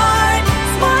apart,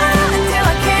 smile until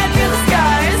I can't feel the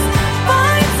scars,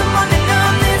 find someone to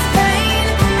numb this pain,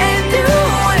 and do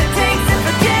what it takes to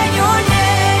forget your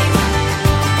name,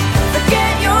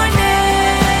 forget your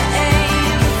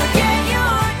name, forget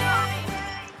your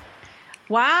name.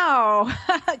 Wow.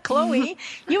 Chloe,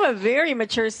 you have a very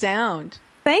mature sound.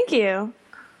 Thank you.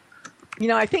 You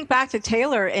know, I think back to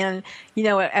Taylor and, you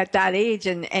know, at that age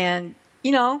and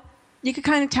you know, you could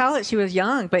kind of tell that she was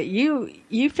young, but you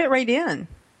fit right in.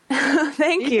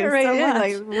 Thank you fit right so in. much.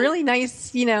 Like really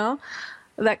nice, you know,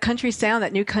 that country sound,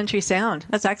 that new country sound.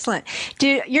 That's excellent.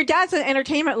 Your dad's an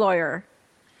entertainment lawyer.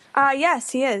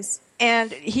 Yes, he is.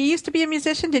 And he used to be a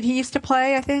musician. Did he used to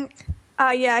play, I think?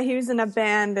 Yeah, he was in a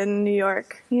band in New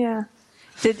York. Yeah.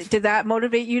 Did that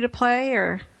motivate you to play,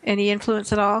 or any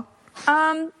influence at all?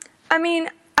 I mean,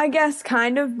 I guess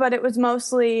kind of, but it was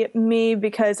mostly me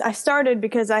because I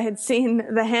had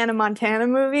seen the Hannah Montana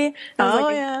movie.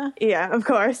 Yeah, of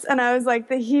course. And I was like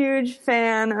the huge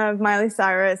fan of Miley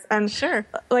Cyrus. And sure,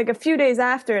 like a few days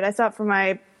after it, I saw it for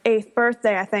my 8th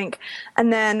birthday, I think.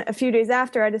 And then a few days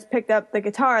after, I just picked up the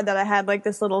guitar that I had, like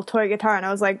this little toy guitar, and I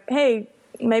was like, hey,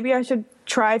 maybe I should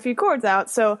try a few chords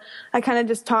out. So I kind of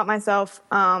just taught myself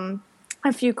a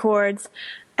few chords,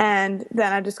 and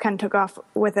then I just kind of took off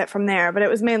with it from there. But it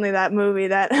was mainly that movie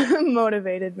that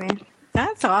motivated me.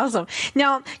 That's awesome.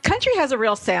 Now, country has a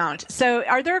real sound. So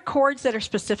are there chords that are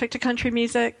specific to country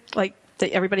music, like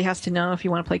that everybody has to know if you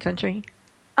want to play country?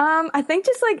 I think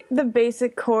just like the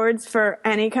basic chords for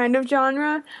any kind of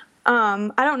genre.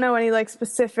 I don't know any like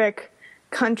specific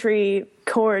country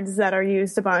chords that are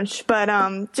used a bunch, but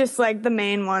just like the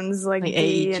main ones, like D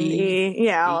A, and G, E,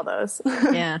 yeah, all those.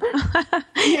 Yeah.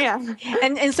 Yeah.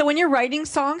 And so when you're writing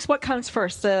songs, what comes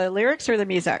first, the lyrics or the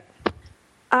music?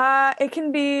 It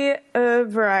can be a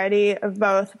variety of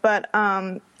both, but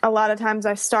a lot of times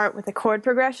I start with a chord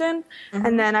progression,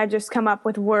 and then I just come up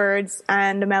with words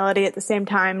and a melody at the same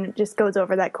time. It just goes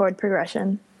over that chord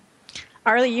progression.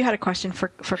 Arlie, you had a question for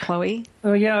Chloe.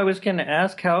 Oh, yeah, I was going to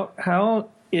ask how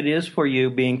it is for you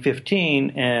being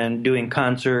 15 and doing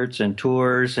concerts and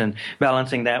tours and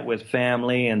balancing that with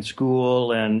family and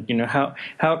school, and how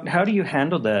do you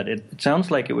handle that? It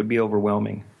sounds like it would be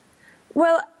overwhelming.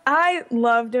 Well, I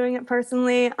love doing it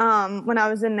personally. When I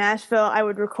was in Nashville, I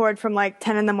would record from like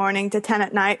 10 in the morning to 10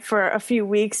 at night for a few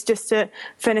weeks just to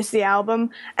finish the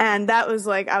album, and that was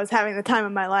like I was having the time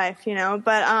of my life,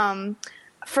 But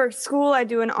for school, I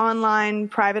do an online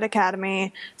private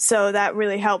academy, so that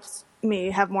really helps me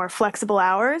have more flexible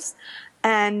hours.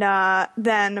 And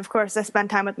then, of course, I spend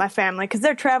time with my family because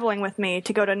they're traveling with me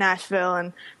to go to Nashville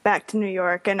and back to New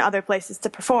York and other places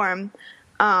to perform.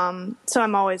 So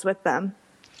I'm always with them.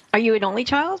 Are you an only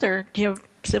child, or do you have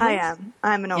siblings? I am.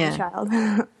 I'm an only child.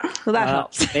 Well, that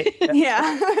helps.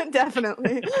 Yeah,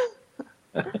 definitely.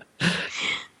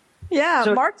 Yeah,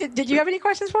 so, Mark, did you have any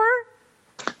questions for her?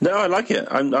 No, I like it.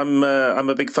 I'm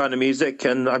a big fan of music,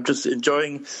 and I'm just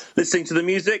enjoying listening to the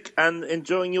music and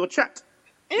enjoying your chat.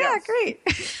 Yeah, yes. Great.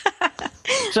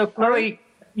 So, Chloe,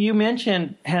 you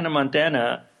mentioned Hannah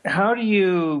Montana. How do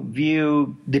you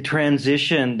view the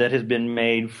transition that has been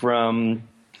made from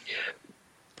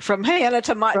Hannah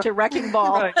to Wrecking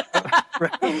Ball?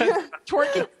 Right.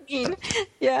 Twerking queen.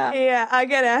 Yeah. Yeah, I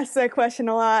get asked that question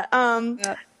a lot.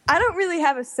 I don't really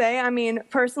have a say. I mean,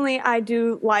 personally, I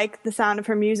do like the sound of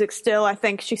her music still. I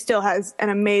think she still has an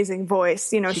amazing voice.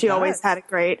 She always had a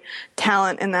great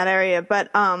talent in that area. But,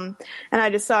 and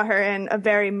I just saw her in A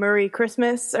Very Murray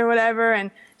Christmas or whatever, and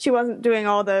she wasn't doing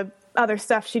all the other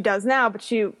stuff she does now, but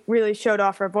she really showed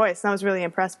off her voice, and I was really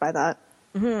impressed by that.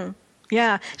 Mm-hmm.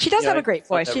 Yeah, she does have a great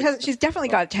voice. She's definitely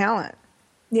got talent.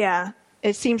 Yeah.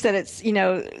 It seems that it's,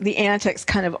 the antics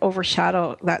kind of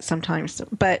overshadow that sometimes.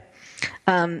 But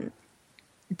do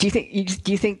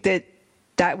you think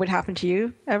that would happen to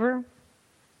you ever?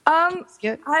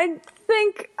 I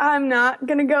think I'm not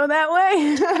going to go that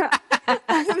way.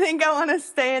 I think I want to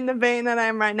stay in the vein that I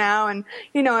am right now. And,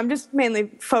 I'm just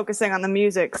mainly focusing on the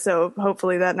music. So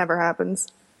hopefully that never happens.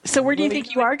 So where do you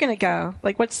think you are going to go?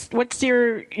 Like, what's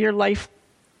your life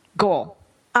goal?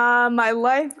 My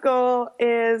life goal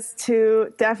is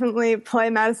to definitely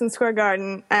play Madison Square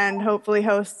Garden and hopefully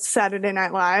host Saturday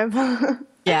Night Live.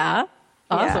 Yeah.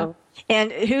 Awesome. Yeah.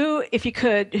 And who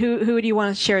do you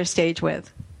want to share a stage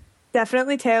with?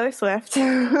 Definitely Taylor Swift.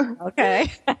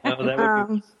 Okay. Oh, that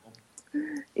would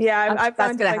be yeah, I've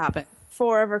gone to happen.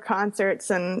 4 of her concerts,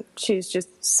 and she's just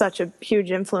such a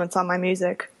huge influence on my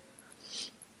music.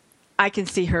 I can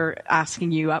see her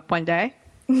asking you up one day.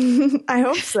 I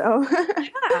hope so.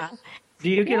 Yeah. Do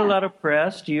you get a lot of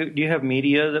press? Do you have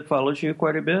media that follows you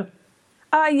quite a bit?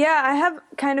 Yeah, I have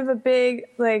kind of a big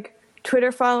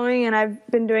Twitter following, and I've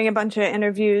been doing a bunch of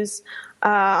interviews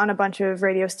on a bunch of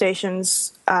radio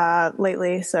stations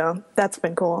lately, so that's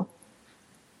been cool.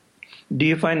 Do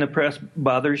you find the press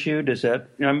bothers you? Does that?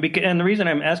 And the reason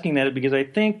I'm asking that is because I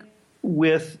think,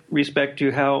 with respect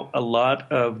to how a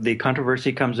lot of the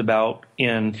controversy comes about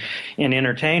in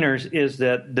entertainers, is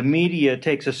that the media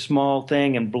takes a small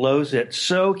thing and blows it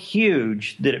so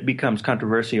huge that it becomes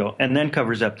controversial and then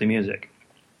covers up the music.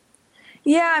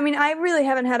 Yeah, I mean, I really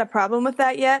haven't had a problem with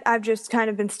that yet. I've just kind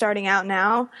of been starting out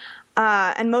now.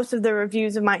 And most of the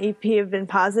reviews of my EP have been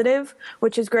positive,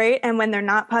 which is great. And when they're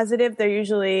not positive, they're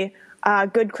usually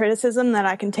good criticism that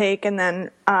I can take and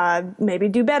then maybe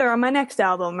do better on my next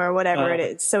album or whatever it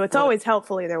is. So it's always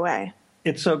helpful either way.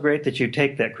 It's so great that you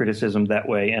take that criticism that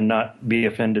way and not be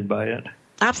offended by it.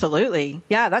 Absolutely.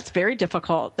 Yeah, that's very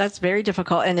difficult.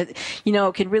 And it,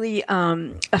 can really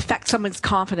affect someone's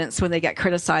confidence when they get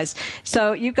criticized.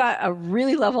 So you've got a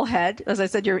really level head. As I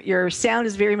said, your sound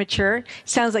is very mature.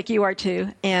 Sounds like you are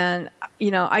too. And,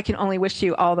 I can only wish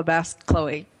you all the best,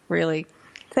 Chloe, really.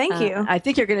 Thank you. I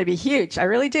think you're going to be huge. I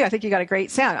really do. I think you got a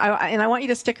great sound. And I want you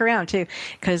to stick around too,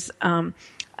 because,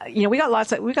 we got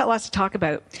lots to talk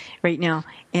about right now.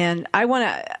 And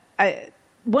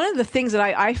one of the things that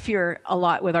I fear a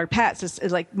lot with our pets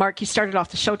is like, Mark, you started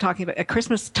off the show talking about at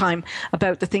Christmas time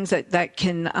about the things that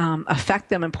can affect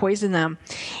them and poison them,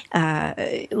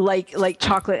 like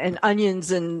chocolate and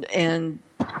onions and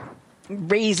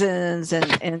raisins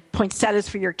and poinsettias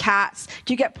for your cats.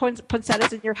 Do you get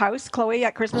poinsettias in your house, Chloe,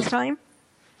 at Christmas time?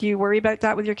 Do you worry about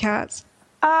that with your cats?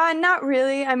 Not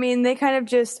really. I mean, they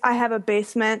kind of I have a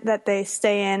basement that they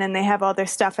stay in and they have all their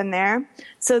stuff in there.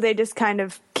 So they just kind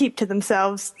of keep to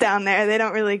themselves down there. They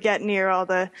don't really get near all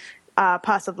the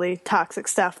possibly toxic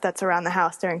stuff that's around the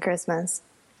house during Christmas.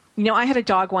 I had a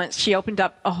dog once. She opened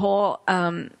up a whole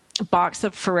box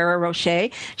of Ferrero Rocher.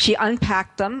 She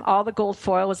unpacked them. All the gold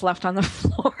foil was left on the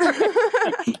floor.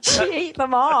 She ate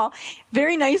them all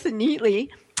very nice and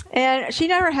neatly. And she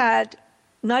never had,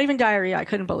 not even diarrhea. I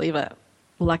couldn't believe it.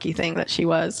 Lucky thing that she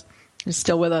was. She's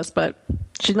still with us, but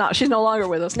she's no longer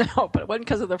with us now, but it wasn't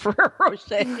because of the Ferrero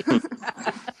Rocher.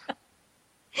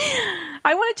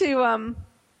 I wanted to,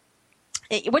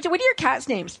 what are your cats'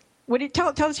 names?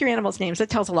 Tell us your animals' names.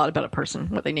 That tells a lot about a person,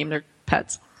 what they name their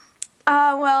pets.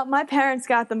 Well, my parents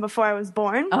got them before I was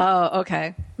born. Oh,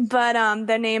 okay. But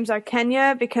their names are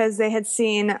Kenya because they had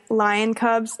seen lion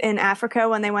cubs in Africa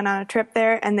when they went on a trip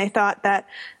there, and they thought that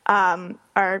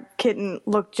our kitten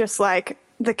looked just like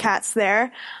the cats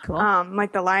there, cool.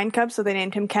 Like the lion cub, so they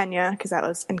named him Kenya because that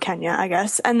was in Kenya, I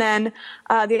guess. And then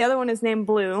the other one is named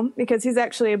Blue because he's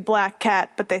actually a black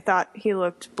cat, but they thought he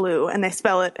looked blue, and they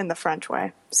spell it in the French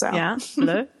way. So yeah,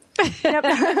 Bleu. Yep,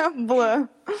 Bleu.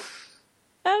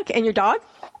 Okay, and your dog?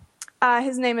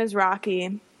 His name is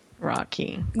Rocky.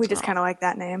 Rocky. We just kind of like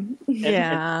that name.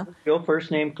 Yeah. And your first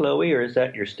name Chloe, or is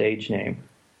that your stage name?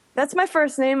 That's my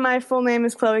first name. My full name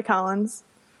is Chloe Collins.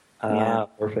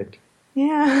 Perfect.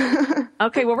 Yeah.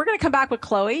 Okay, well, we're going to come back with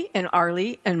Chloe and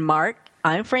Arlie and Mark.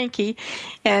 I'm Frankie.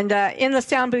 And in the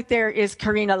sound booth there is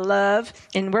Karina Love.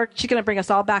 And she's going to bring us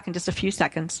all back in just a few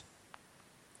seconds.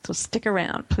 So stick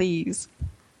around, please.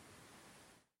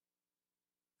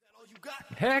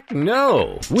 Heck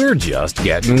no, we're just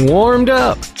getting warmed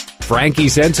up. Frankie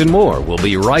Sense and More will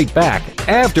be right back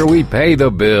after we pay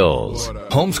the bills.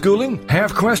 Homeschooling?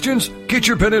 Have questions? Get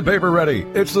your pen and paper ready.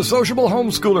 It's the sociable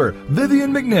homeschooler,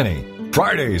 Vivian McNinney.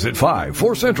 Fridays at 5,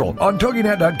 4 Central on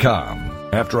TogiNet.com.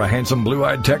 After a handsome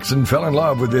blue-eyed Texan fell in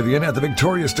love with Vivian at the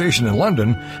Victoria Station in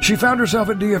London, she found herself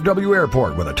at DFW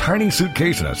Airport with a tiny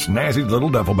suitcase and a snazzy little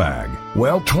duffel bag.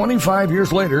 Well, 25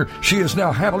 years later, she is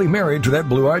now happily married to that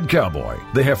blue-eyed cowboy.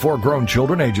 They have 4 grown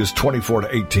children ages 24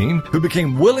 to 18 who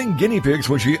became willing guinea pigs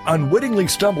when she unwittingly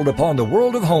stumbled upon the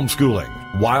world of homeschooling.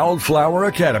 Wildflower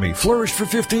Academy flourished for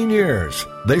 15 years.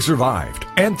 They survived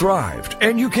and thrived,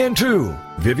 and you can too.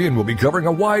 Vivian will be covering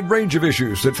a wide range of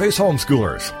issues that face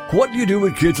homeschoolers. What do you do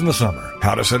with kids in the summer?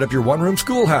 How to set up your one-room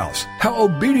schoolhouse? How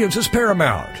obedience is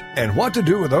paramount? And what to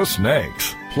do with those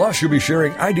snakes? Plus, you'll be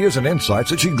sharing ideas and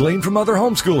insights that she gleaned from other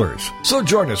homeschoolers. So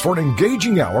join us for an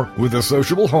engaging hour with the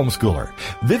sociable homeschooler,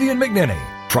 Vivian McNinney.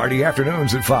 Friday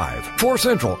afternoons at 5, 4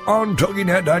 Central on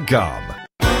TogiNet.com.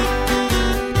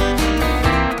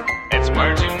 It's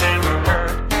words you never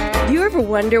heard. Do you ever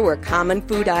wonder where common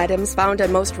food items found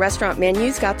on most restaurant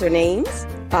menus got their names?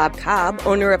 Bob Cobb,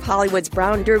 owner of Hollywood's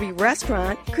Brown Derby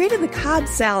restaurant, created the Cobb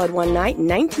salad one night in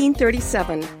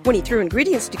 1937 when he threw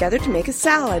ingredients together to make a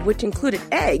salad, which included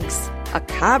eggs. A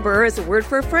cobber is a word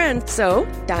for a friend, so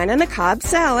dine on a Cobb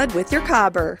salad with your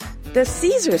cobber. The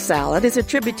Caesar salad is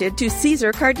attributed to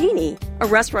Cesar Cardini, a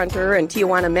restaurateur in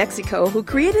Tijuana, Mexico, who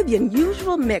created the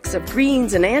unusual mix of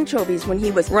greens and anchovies when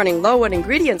he was running low on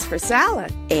ingredients for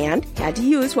salad and had to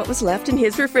use what was left in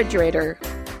his refrigerator.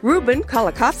 Reuben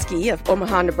Kolakowski of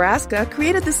Omaha, Nebraska,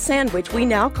 created the sandwich we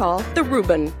now call the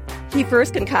Reuben. He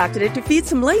first concocted it to feed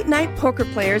some late-night poker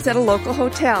players at a local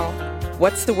hotel.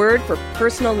 What's the word for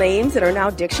personal names that are now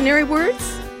dictionary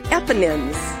words?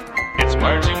 Eponyms. It's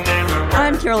words you never heard.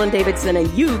 I'm Carolyn Davidson,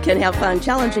 and you can have fun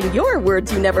challenging your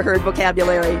words you never heard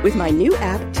vocabulary with my new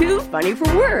app, Too Funny for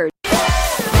Words.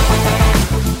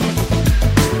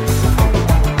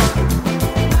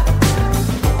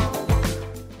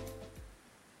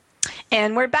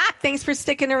 And we're back. Thanks for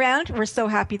sticking around. We're so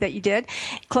happy that you did.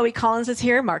 Chloe Collins is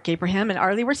here. Mark Abraham and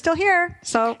Arlie, we're still here.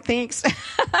 So thanks.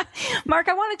 Mark,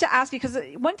 I wanted to ask you, because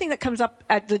one thing that comes up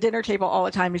at the dinner table all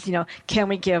the time is, can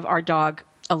we give our dog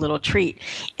a little treat?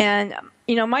 And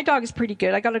my dog is pretty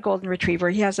good. I got a golden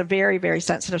retriever. He has a very, very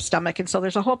sensitive stomach. And so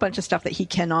there's a whole bunch of stuff that he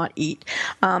cannot eat,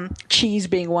 cheese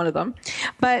being one of them.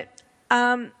 But,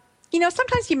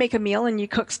 sometimes you make a meal and you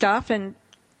cook stuff, and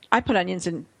I put onions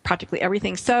in practically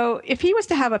everything. So if he was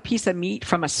to have a piece of meat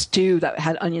from a stew that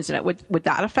had onions in it, would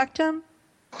that affect him?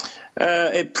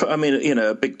 A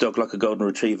big dog like a golden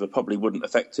retriever probably wouldn't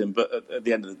affect him, but at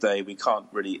the end of the day, we can't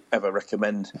really ever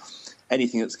recommend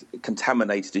anything that's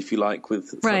contaminated, if you like, with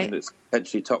something that's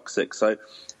potentially toxic. So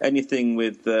anything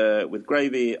with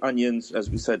gravy, onions, as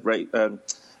we said,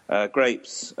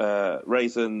 grapes,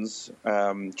 raisins,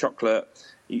 chocolate,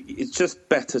 it's just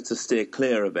better to steer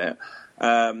clear of it.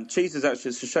 Cheese is actually,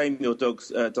 it's a shame your dog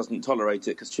doesn't tolerate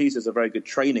it, because cheese is a very good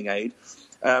training aid.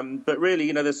 But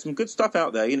really, there's some good stuff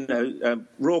out there.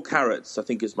 Raw carrots, I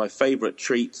think, is my favourite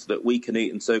treat that we can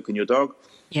eat, and so can your dog.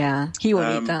 Yeah, he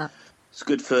will eat that. It's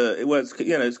good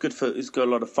it's got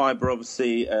a lot of fibre,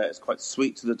 obviously. It's quite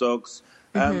sweet to the dogs.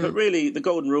 But really, the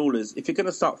golden rule is, if you're going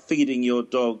to start feeding your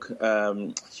dog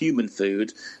human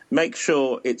food, make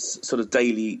sure its sort of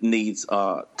daily needs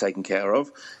are taken care of.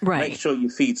 Right. Make sure you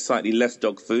feed slightly less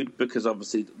dog food, because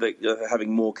obviously they're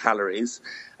having more calories.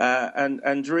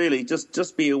 And really,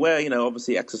 just be aware,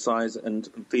 obviously exercise and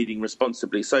feeding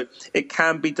responsibly. So it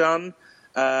can be done.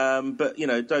 But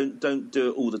don't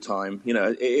do it all the time.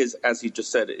 It is, as you just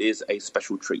said, it is a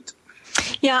special treat.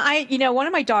 Yeah, one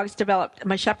of my dogs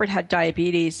my shepherd had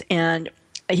diabetes, and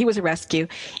he was a rescue.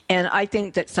 And I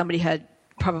think that somebody had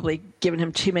probably given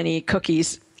him too many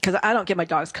cookies, because I don't give my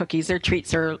dogs cookies. Their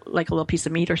treats are like a little piece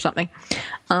of meat or something.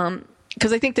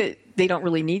 Because I think that they don't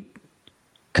really need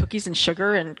cookies and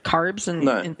sugar and carbs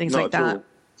and things like that. All.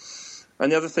 And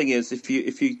the other thing is, if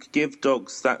you give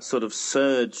dogs that sort of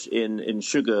surge in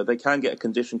sugar, they can get a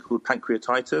condition called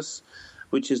pancreatitis,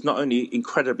 which is not only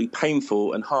incredibly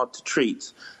painful and hard to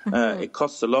treat, it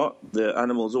costs a lot. The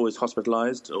animal's always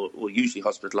hospitalized, or usually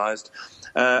hospitalized.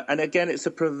 And again, it's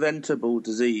a preventable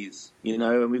disease,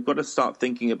 and we've got to start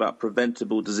thinking about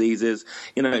preventable diseases,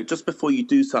 just before you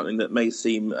do something that may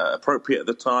seem appropriate at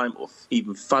the time, or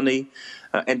even funny,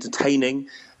 entertaining.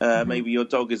 Maybe your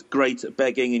dog is great at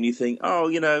begging, and you think,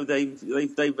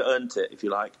 they've earned it, if you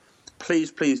like.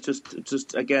 Please,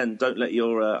 just again, don't let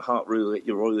your heart rule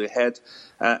your head,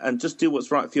 and just do what's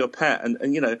right for your pet. And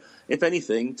if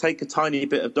anything, take a tiny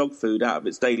bit of dog food out of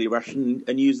its daily ration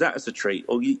and use that as a treat,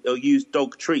 or use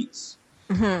dog treats.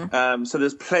 So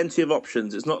there's plenty of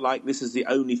options. It's not like this is the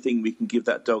only thing we can give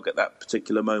that dog at that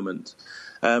particular moment,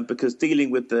 because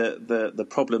dealing with the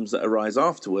problems that arise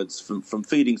afterwards from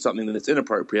feeding something that's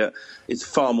inappropriate is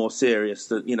far more serious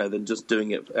than just doing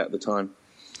it at the time.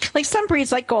 Like some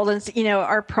breeds, like Goldens,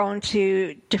 are prone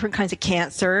to different kinds of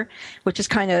cancer, which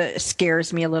just kind of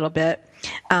scares me a little bit.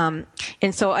 And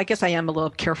so I guess I am a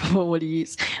little careful what he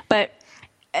eats. But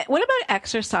what about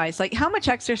exercise? Like, how much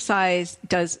exercise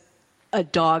does a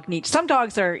dog need? Some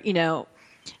dogs are, they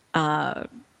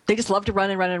just love to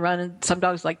run and run and run. And some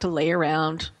dogs like to lay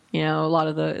around. A lot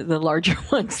of the larger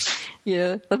ones,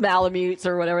 the Malamutes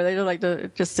or whatever, they don't like to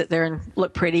just sit there and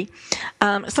look pretty.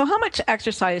 So how much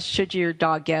exercise should your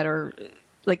dog get? Or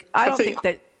I think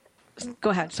that. Go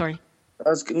ahead. Sorry.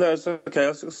 No, it's okay. I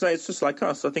was going to say, it's just like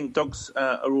us. I think dogs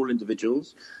are all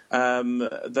individuals.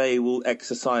 They will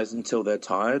exercise until they're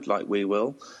tired, like we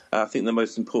will. I think the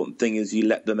most important thing is you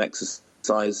let them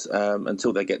exercise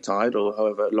until they get tired, or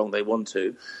however long they want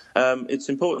to. It's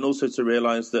important also to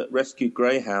realise that rescued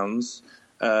greyhounds,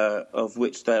 of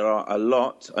which there are a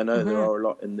lot. I know there are a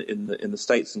lot in the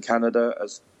States and Canada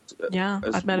as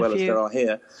well as there are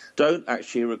here. Don't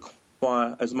actually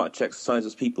require as much exercise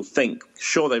as people think.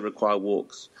 Sure, they require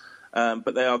walks.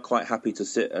 But they are quite happy to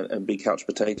sit and be couch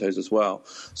potatoes as well.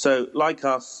 So, like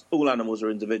us, all animals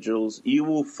are individuals. You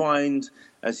will find,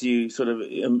 as you sort of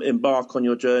embark on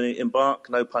your journey,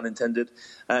 no pun intended,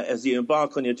 as you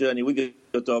embark on your journey with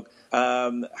your dog,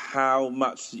 how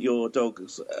much your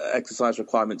dog's exercise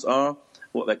requirements are,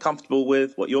 what they're comfortable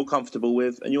with, what you're comfortable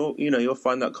with, and you'll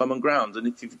find that common ground.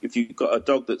 And if you've got a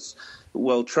dog that's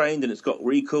well trained and it's got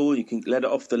recall, you can let it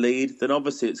off the lead, then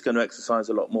obviously it's going to exercise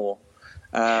a lot more.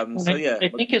 I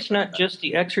think it's not just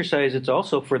the exercise, it's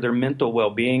also for their mental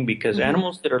well-being, because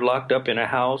animals that are locked up in a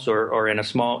house or in a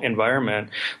small environment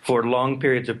for long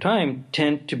periods of time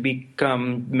tend to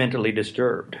become mentally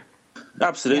disturbed.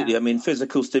 Absolutely. Yeah. I mean,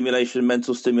 physical stimulation,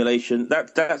 mental stimulation,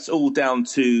 that's all down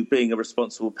to being a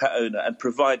responsible pet owner and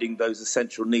providing those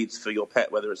essential needs for your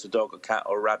pet, whether it's a dog, a cat,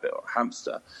 or a rabbit, or a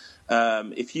hamster.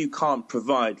 If you can't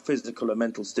provide physical and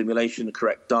mental stimulation, a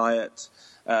correct diet,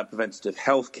 preventative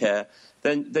health care,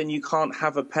 then you can't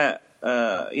have a pet,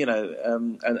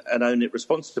 and own it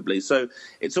responsibly. So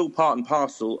it's all part and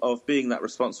parcel of being that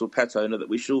responsible pet owner that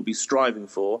we should all be striving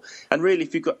for. And really,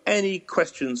 if you've got any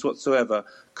questions whatsoever,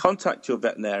 contact your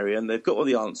veterinarian. They've got all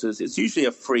the answers. It's usually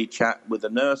a free chat with a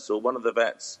nurse or one of the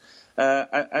vets.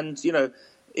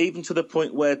 Even to the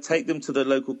point where take them to the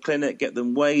local clinic, get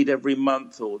them weighed every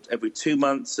month or every 2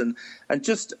 months, and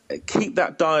just keep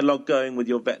that dialogue going with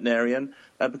your veterinarian,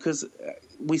 because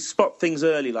we spot things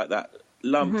early like that.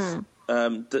 Lumps,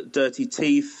 dirty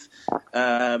teeth,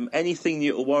 anything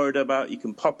you're worried about, you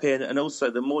can pop in. And also,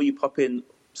 the more you pop in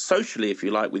socially, if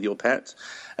you like, with your pet,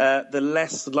 the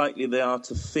less likely they are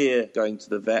to fear going to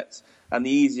the vet, and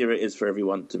the easier it is for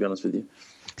everyone, to be honest with you.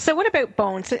 So what about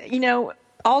bones?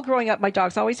 All growing up, my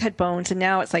dogs always had bones, and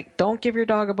now it's like, don't give your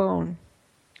dog a bone.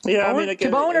 Yeah, bone, I mean, again,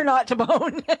 to bone or not to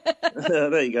bone.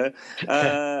 There you go.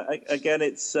 Again,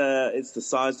 it's the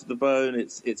size of the bone.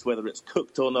 It's whether it's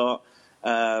cooked or not.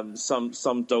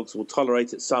 Some dogs will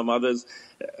tolerate it, some others.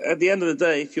 At the end of the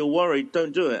day, if you're worried,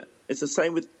 don't do it. It's the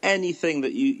same with anything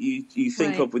that you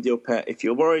think of with your pet. If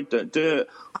you're worried, don't do it.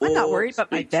 I'm not worried,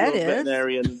 but my vet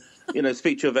is.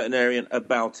 Speak to a veterinarian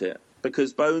about it,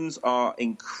 because bones are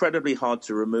incredibly hard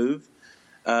to remove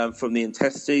from the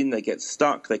intestine. They get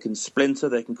stuck, they can splinter,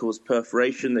 they can cause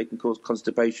perforation, they can cause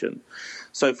constipation.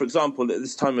 So, for example, at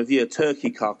this time of year, turkey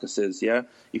carcasses,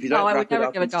 if you don't I would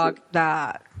never give a dog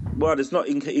that. Well, it's not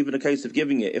even a case of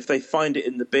giving it. If they find it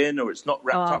in the bin or it's not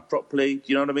wrapped up properly, do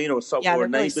you know what I mean? Or a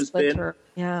neighbour's bin.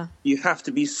 Yeah. You have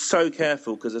to be so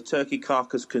careful, because a turkey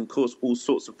carcass can cause all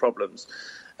sorts of problems.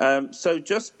 So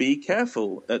just be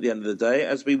careful at the end of the day,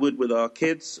 as we would with our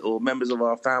kids or members of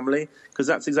our family, because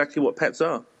that's exactly what pets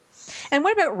are. And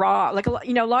what about raw? Like, a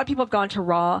lot of people have gone to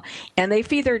raw, and they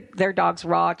feed their dogs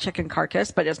raw chicken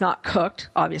carcass, but it's not cooked,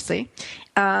 obviously.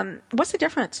 What's the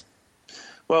difference?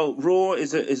 Well, raw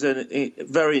is a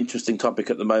very interesting topic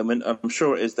at the moment. I'm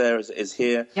sure it is there as it is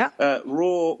here. Yeah.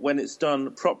 Raw, when it's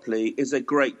done properly, is a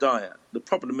great diet. The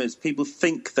problem is people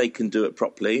think they can do it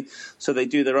properly, so they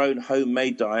do their own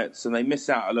homemade diets, and they miss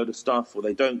out a load of stuff, or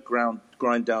they don't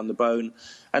grind down the bone.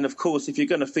 And, of course, if you're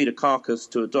going to feed a carcass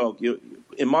to a dog,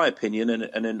 in my opinion,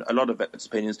 and in a lot of vets'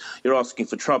 opinions, you're asking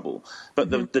for trouble. But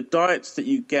the diets that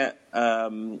you get,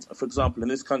 for example, in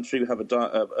this country, we have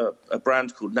a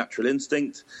brand called Natural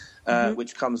Instinct,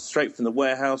 which comes straight from the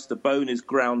warehouse. The bone is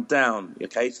ground down,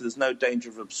 okay? So there's no danger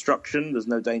of obstruction, there's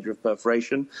no danger of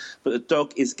perforation, but the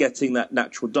dog is getting that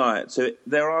natural diet. So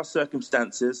there are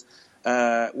circumstances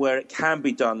where it can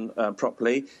be done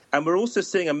properly. And we're also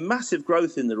seeing a massive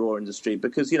growth in the raw industry,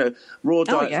 because, raw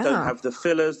diets don't have the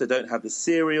fillers, they don't have the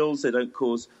cereals, they don't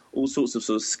cause all sorts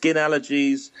of skin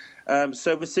allergies.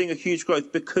 So we're seeing a huge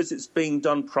growth because it's being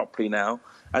done properly now.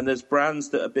 And there's brands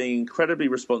that are being incredibly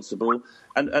responsible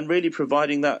and really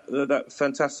providing that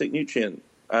fantastic nutrient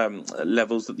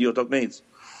levels that your dog needs.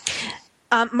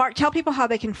 Mark, tell people how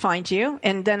they can find you,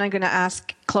 and then I'm going to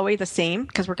ask Chloe the same,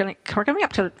 because we're coming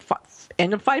up to the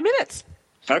end of 5 minutes.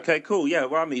 Okay, cool. Yeah,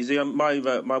 well, I'm easy. My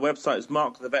website is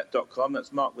markthevet.com.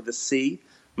 That's Mark with a C,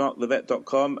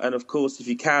 markthevet.com. And, of course, if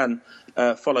you can,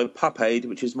 follow PupAid,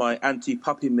 which is my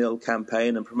anti-puppy mill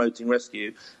campaign and promoting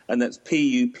rescue, and that's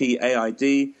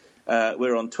PUPAID.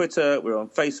 We're on Twitter, we're on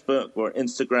Facebook, we're on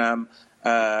Instagram.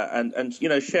 And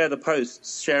share the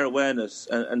posts, share awareness,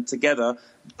 and together,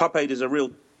 PupAid is a real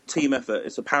team effort.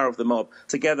 It's a power of the mob.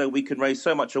 Together, we can raise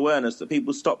so much awareness that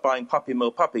people stop buying puppy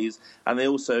mill puppies, and they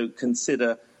also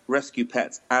consider rescue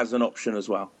pets as an option as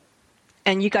well.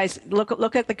 And you guys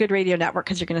look at the Good Radio Network,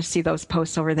 because you're going to see those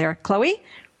posts over there. Chloe?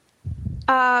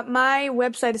 My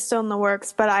website is still in the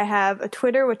works, but I have a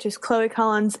Twitter, which is Chloe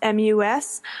Collins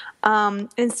MUS.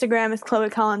 Instagram is Chloe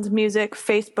Collins Music.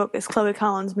 Facebook is Chloe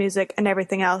Collins Music, and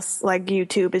everything else, like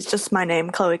YouTube, is just my name,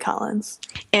 Chloe Collins.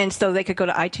 And so they could go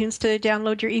to iTunes to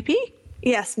download your EP?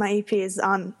 Yes, my EP is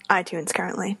on iTunes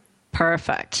currently.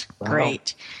 Perfect. Wow.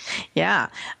 Great. Yeah.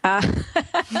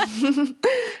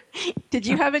 Did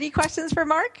you have any questions for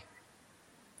Mark?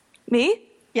 Me?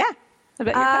 Yeah.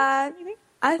 About your pets?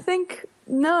 I think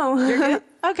no. You're good?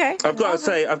 Okay. I've got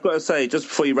to say, just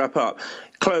before you wrap up,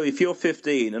 Chloe, if you're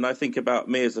 15, and I think about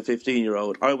me as a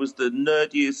 15-year-old, I was the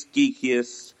nerdiest,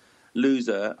 geekiest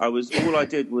loser. All I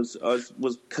did was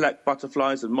collect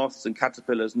butterflies and moths and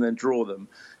caterpillars and then draw them.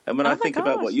 And when I think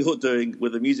about what you're doing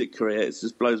with a music career, it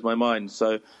just blows my mind.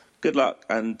 So good luck,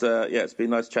 and it's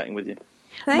been nice chatting with you.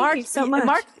 Thank you so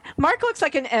much. Mark looks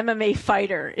like an MMA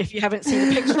fighter. If you haven't seen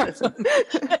the picture of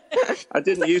him, I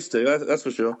didn't used to. That's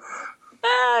for sure.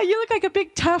 You look like a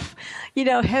big, tough,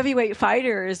 heavyweight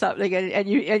fighter or something.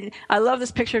 And I love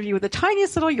this picture of you with the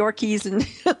tiniest little Yorkies and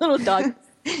little dog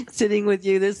sitting with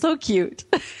you. They're so cute.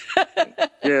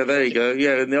 Yeah, there you go.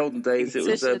 Yeah, in the olden days, it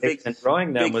was a big, and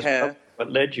drawing them big was hair.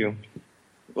 what led you.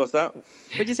 What's that?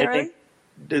 What'd you say, Ray?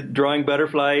 Drawing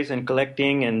butterflies and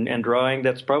collecting and drawing,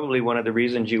 that's probably one of the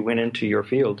reasons you went into your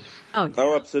field.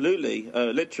 Oh, absolutely.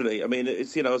 Literally. I mean,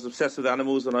 it's, I was obsessed with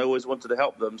animals and I always wanted to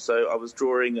help them. So I was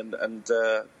drawing and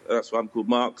that's why I'm called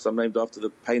Mark. So I'm named after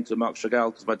the painter Marc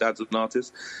Chagall because my dad's an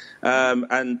artist.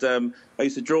 I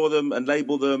used to draw them and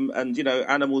label them and,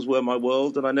 animals were my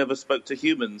world and I never spoke to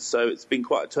humans. So it's been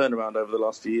quite a turnaround over the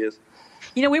last few years.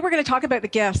 We were going to talk about the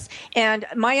gifts, and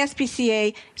my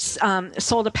SPCA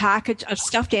sold a package of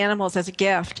stuffed animals as a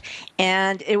gift,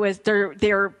 and it was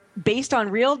they're based on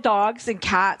real dogs and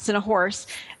cats and a horse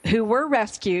who were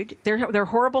rescued. Their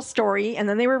horrible story, and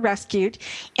then they were rescued.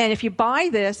 And if you buy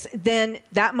this, then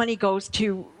that money goes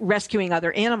to rescuing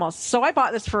other animals. So I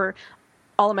bought this for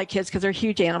all of my kids because they're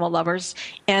huge animal lovers,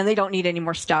 and they don't need any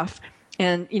more stuff.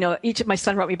 And my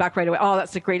son wrote me back right away. Oh,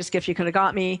 that's the greatest gift you could have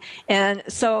got me. And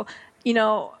so.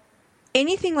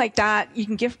 Anything like that, you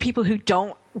can give people who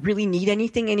don't really need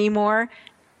anything anymore.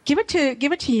 Give it to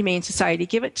Humane Society.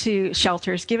 Give it to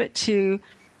shelters. Give it to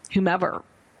whomever.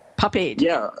 Pup Aid.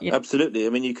 Yeah, absolutely.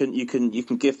 I mean, you can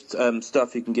gift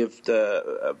stuff. You can gift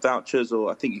vouchers,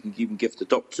 or I think you can even gift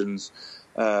adoptions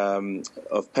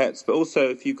of pets. But also,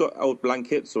 if you've got old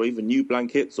blankets, or even new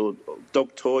blankets, or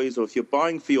dog toys, or if you're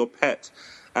buying for your pet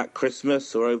at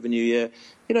Christmas or over New Year,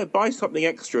 buy something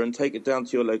extra and take it down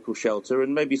to your local shelter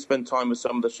and maybe spend time with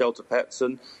some of the shelter pets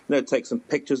and, take some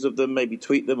pictures of them, maybe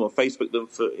tweet them or Facebook them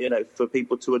for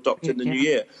people to adopt in the new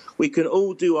year. We can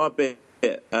all do our bit.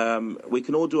 We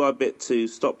can all do our bit to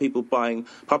stop people buying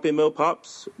puppy mill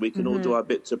pups. We can all do our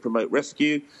bit to promote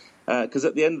rescue. Because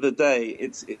at the end of the day,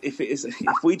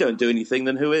 if we don't do anything,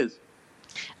 then who is?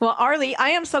 Well, Arlie,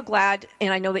 I am so glad,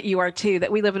 and I know that you are too,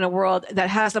 that we live in a world that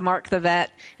has a Mark the Vet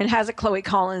and has a Chloe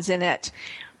Collins in it.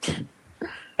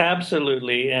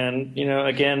 Absolutely. And,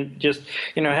 again, just,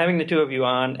 having the two of you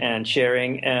on and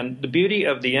sharing. And the beauty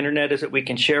of the Internet is that we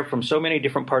can share from so many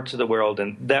different parts of the world,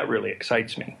 and that really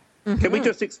excites me. Mm-hmm. Can we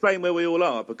just explain where we all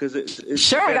are? Because it's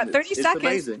sure, I got 30 seconds.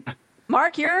 Amazing.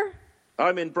 Mark, you're?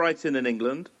 I'm in Brighton in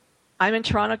England. I'm in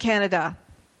Toronto, Canada.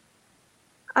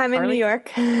 I'm in New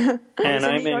York. And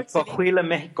I'm in Coahuila,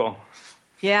 Mexico.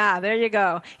 Yeah, there you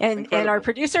go. And our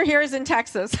producer here is in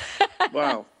Texas.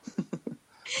 Wow.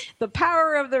 The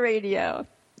power of the radio.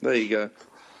 There you go.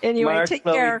 Anyway, Mark, take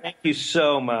Chloe, care. Thank you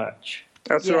so much.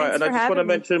 That's all right. And I just want to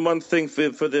mention one thing for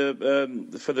the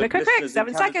listeners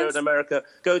in Canada and America.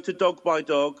 Go to Dog by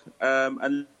Dog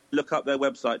and look up their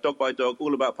website, Dog by Dog,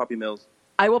 all about puppy mills.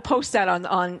 I will post that on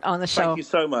the show. Thank you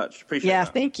so much. Appreciate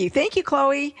that. Thank you. Thank you,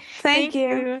 Chloe. Thank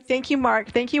you. Thank you,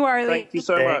 Mark. Thank you, Arlie. Thank you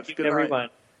so much. Good everyone.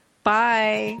 night.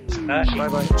 Bye.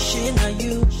 Bye-bye. Shit, now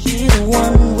you be the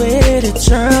one way to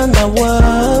turn the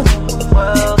world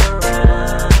around.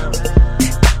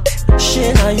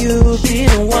 Shit, now you be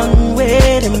the one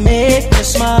way to make